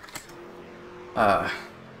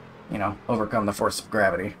 you know, overcome the force of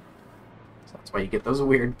gravity. So that's why you get those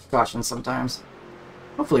weird cautions sometimes.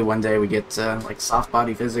 Hopefully one day we get like soft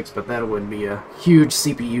body physics, but that would be a huge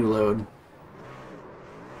CPU load.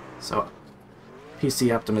 So PC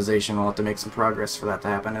optimization will have to make some progress for that to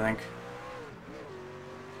happen, I think.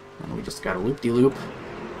 And we just got a loop-de-loop.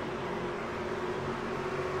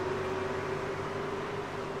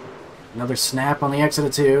 Another snap on the exit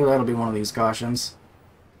of 2. That'll be one of these cautions.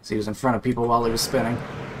 So he was in front of people while he was spinning.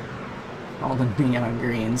 All the neon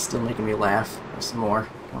green still making me laugh. There's some more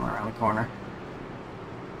coming around the corner.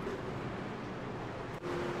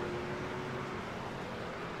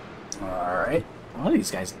 Alright. What are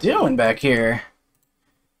these guys doing back here?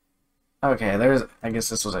 Okay, I guess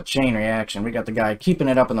this was a chain reaction. We got the guy keeping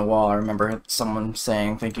it up in the wall. I remember someone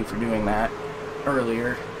saying, thank you for doing that,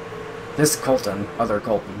 earlier. This Colton, other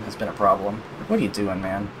Colton, has been a problem. What are you doing,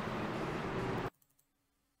 man?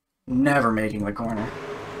 never making the corner.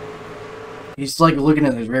 He's like looking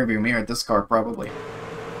in his rearview mirror at this car probably.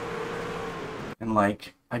 And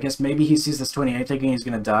like, I guess maybe he sees this 28 thinking he's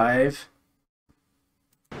gonna dive.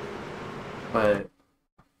 But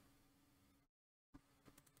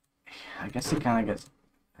I guess he kind of gets,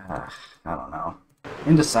 I don't know,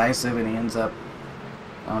 indecisive, and he ends up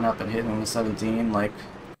going up and hitting the 17. Like,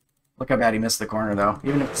 look how bad he missed the corner though.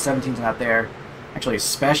 Even if the 17's not there, actually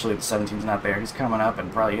especially if the 17's not there, he's coming up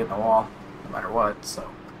and probably hitting the wall no matter what. So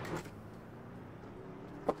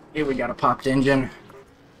here we got a popped engine.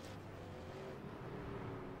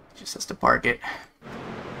 Just has to park it.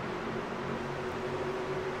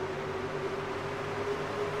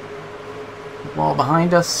 Wall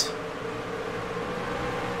behind us.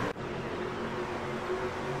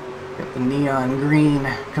 Got the neon green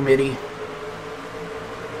committee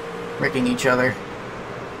wrecking each other.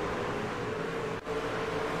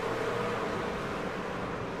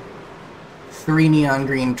 Three neon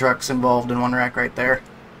green trucks involved in one wreck right there.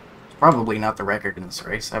 It's probably not the record in this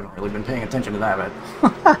race. I haven't really been paying attention to that,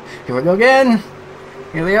 but here we go again.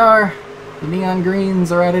 Here they are. The neon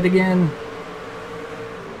greens are at it again.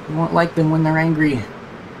 You won't like them when they're angry.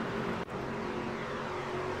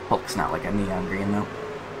 Hulk's not like a neon green, though.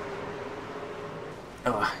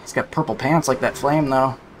 Ugh, he's got purple pants like that flame,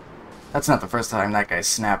 though. That's not the first time that guy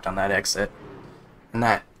snapped on that exit. And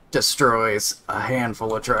that destroys a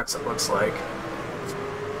handful of trucks, it looks like.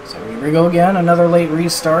 So here we go again, another late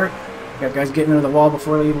restart. Got guys getting into the wall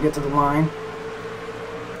before they even get to the line.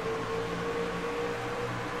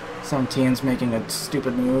 17's making a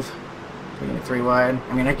stupid move. Taking it 3 wide.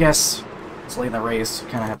 I mean, I guess it's late in the race, you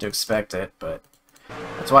kind of have to expect it, but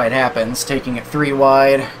that's why it happens. Taking it 3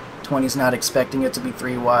 wide. 20's not expecting it to be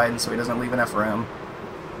 3 wide, so he doesn't leave enough room.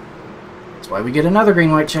 That's why we get another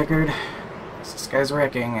green-white checkered. This guy's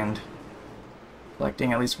wrecking and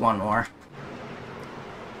collecting at least one more.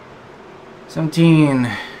 17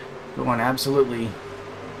 going absolutely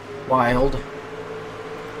wild.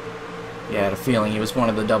 Yeah, I had a feeling he was one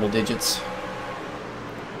of the double digits.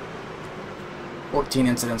 14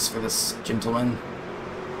 incidents for this gentleman.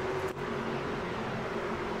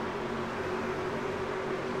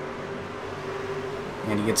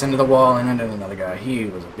 And he gets into the wall and into another guy. He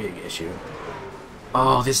was a big issue.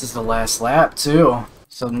 Oh, this is the last lap, too.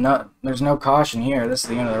 So there's no caution here. This is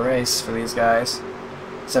the end of the race for these guys.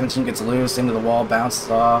 17 gets loose, into the wall, bounces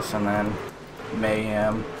off, and then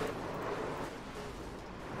mayhem.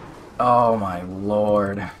 Oh my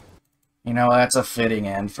lord. You know, that's a fitting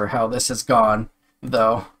end for how this has gone,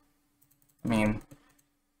 though. I mean,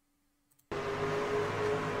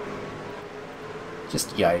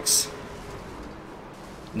 just yikes.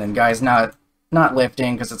 And then guys not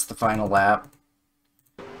lifting because it's the final lap.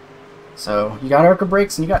 So you got ARCA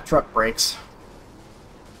brakes and you got truck brakes.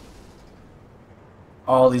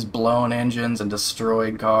 All these blown engines and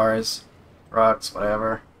destroyed cars, trucks,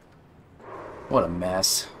 whatever. What a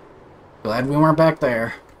mess. Glad we weren't back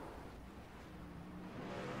there.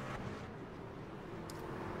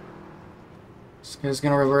 This guy's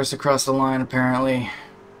gonna reverse across the line apparently.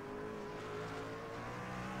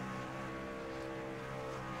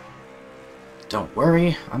 Don't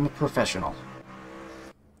worry, I'm a professional.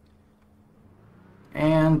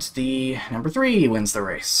 And the number 3 wins the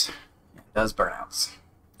race. It does burnouts.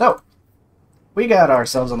 So, we got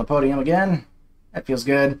ourselves on the podium again. That feels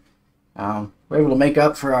good. We're able to make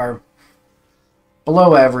up for our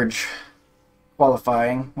below average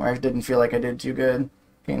qualifying, where I didn't feel like I did too good.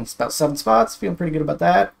 Gained about 7 spots, feeling pretty good about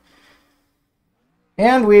that.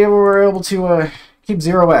 And we were able to keep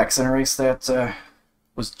 0x in a race that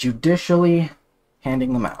was judicially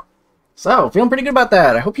handing them out. So, feeling pretty good about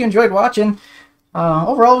that. I hope you enjoyed watching.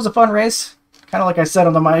 Overall, it was a fun race. Kind of like I said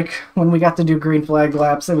on the mic, when we got to do green flag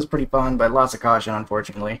laps, it was pretty fun, but lots of caution,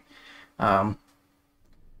 unfortunately. Hope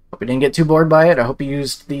you didn't get too bored by it. I hope you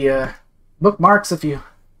used the bookmarks if you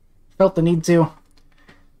felt the need to on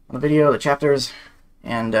the video, the chapters.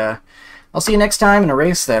 And I'll see you next time in a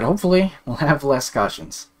race that hopefully will have less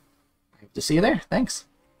cautions. Hope to see you there. Thanks.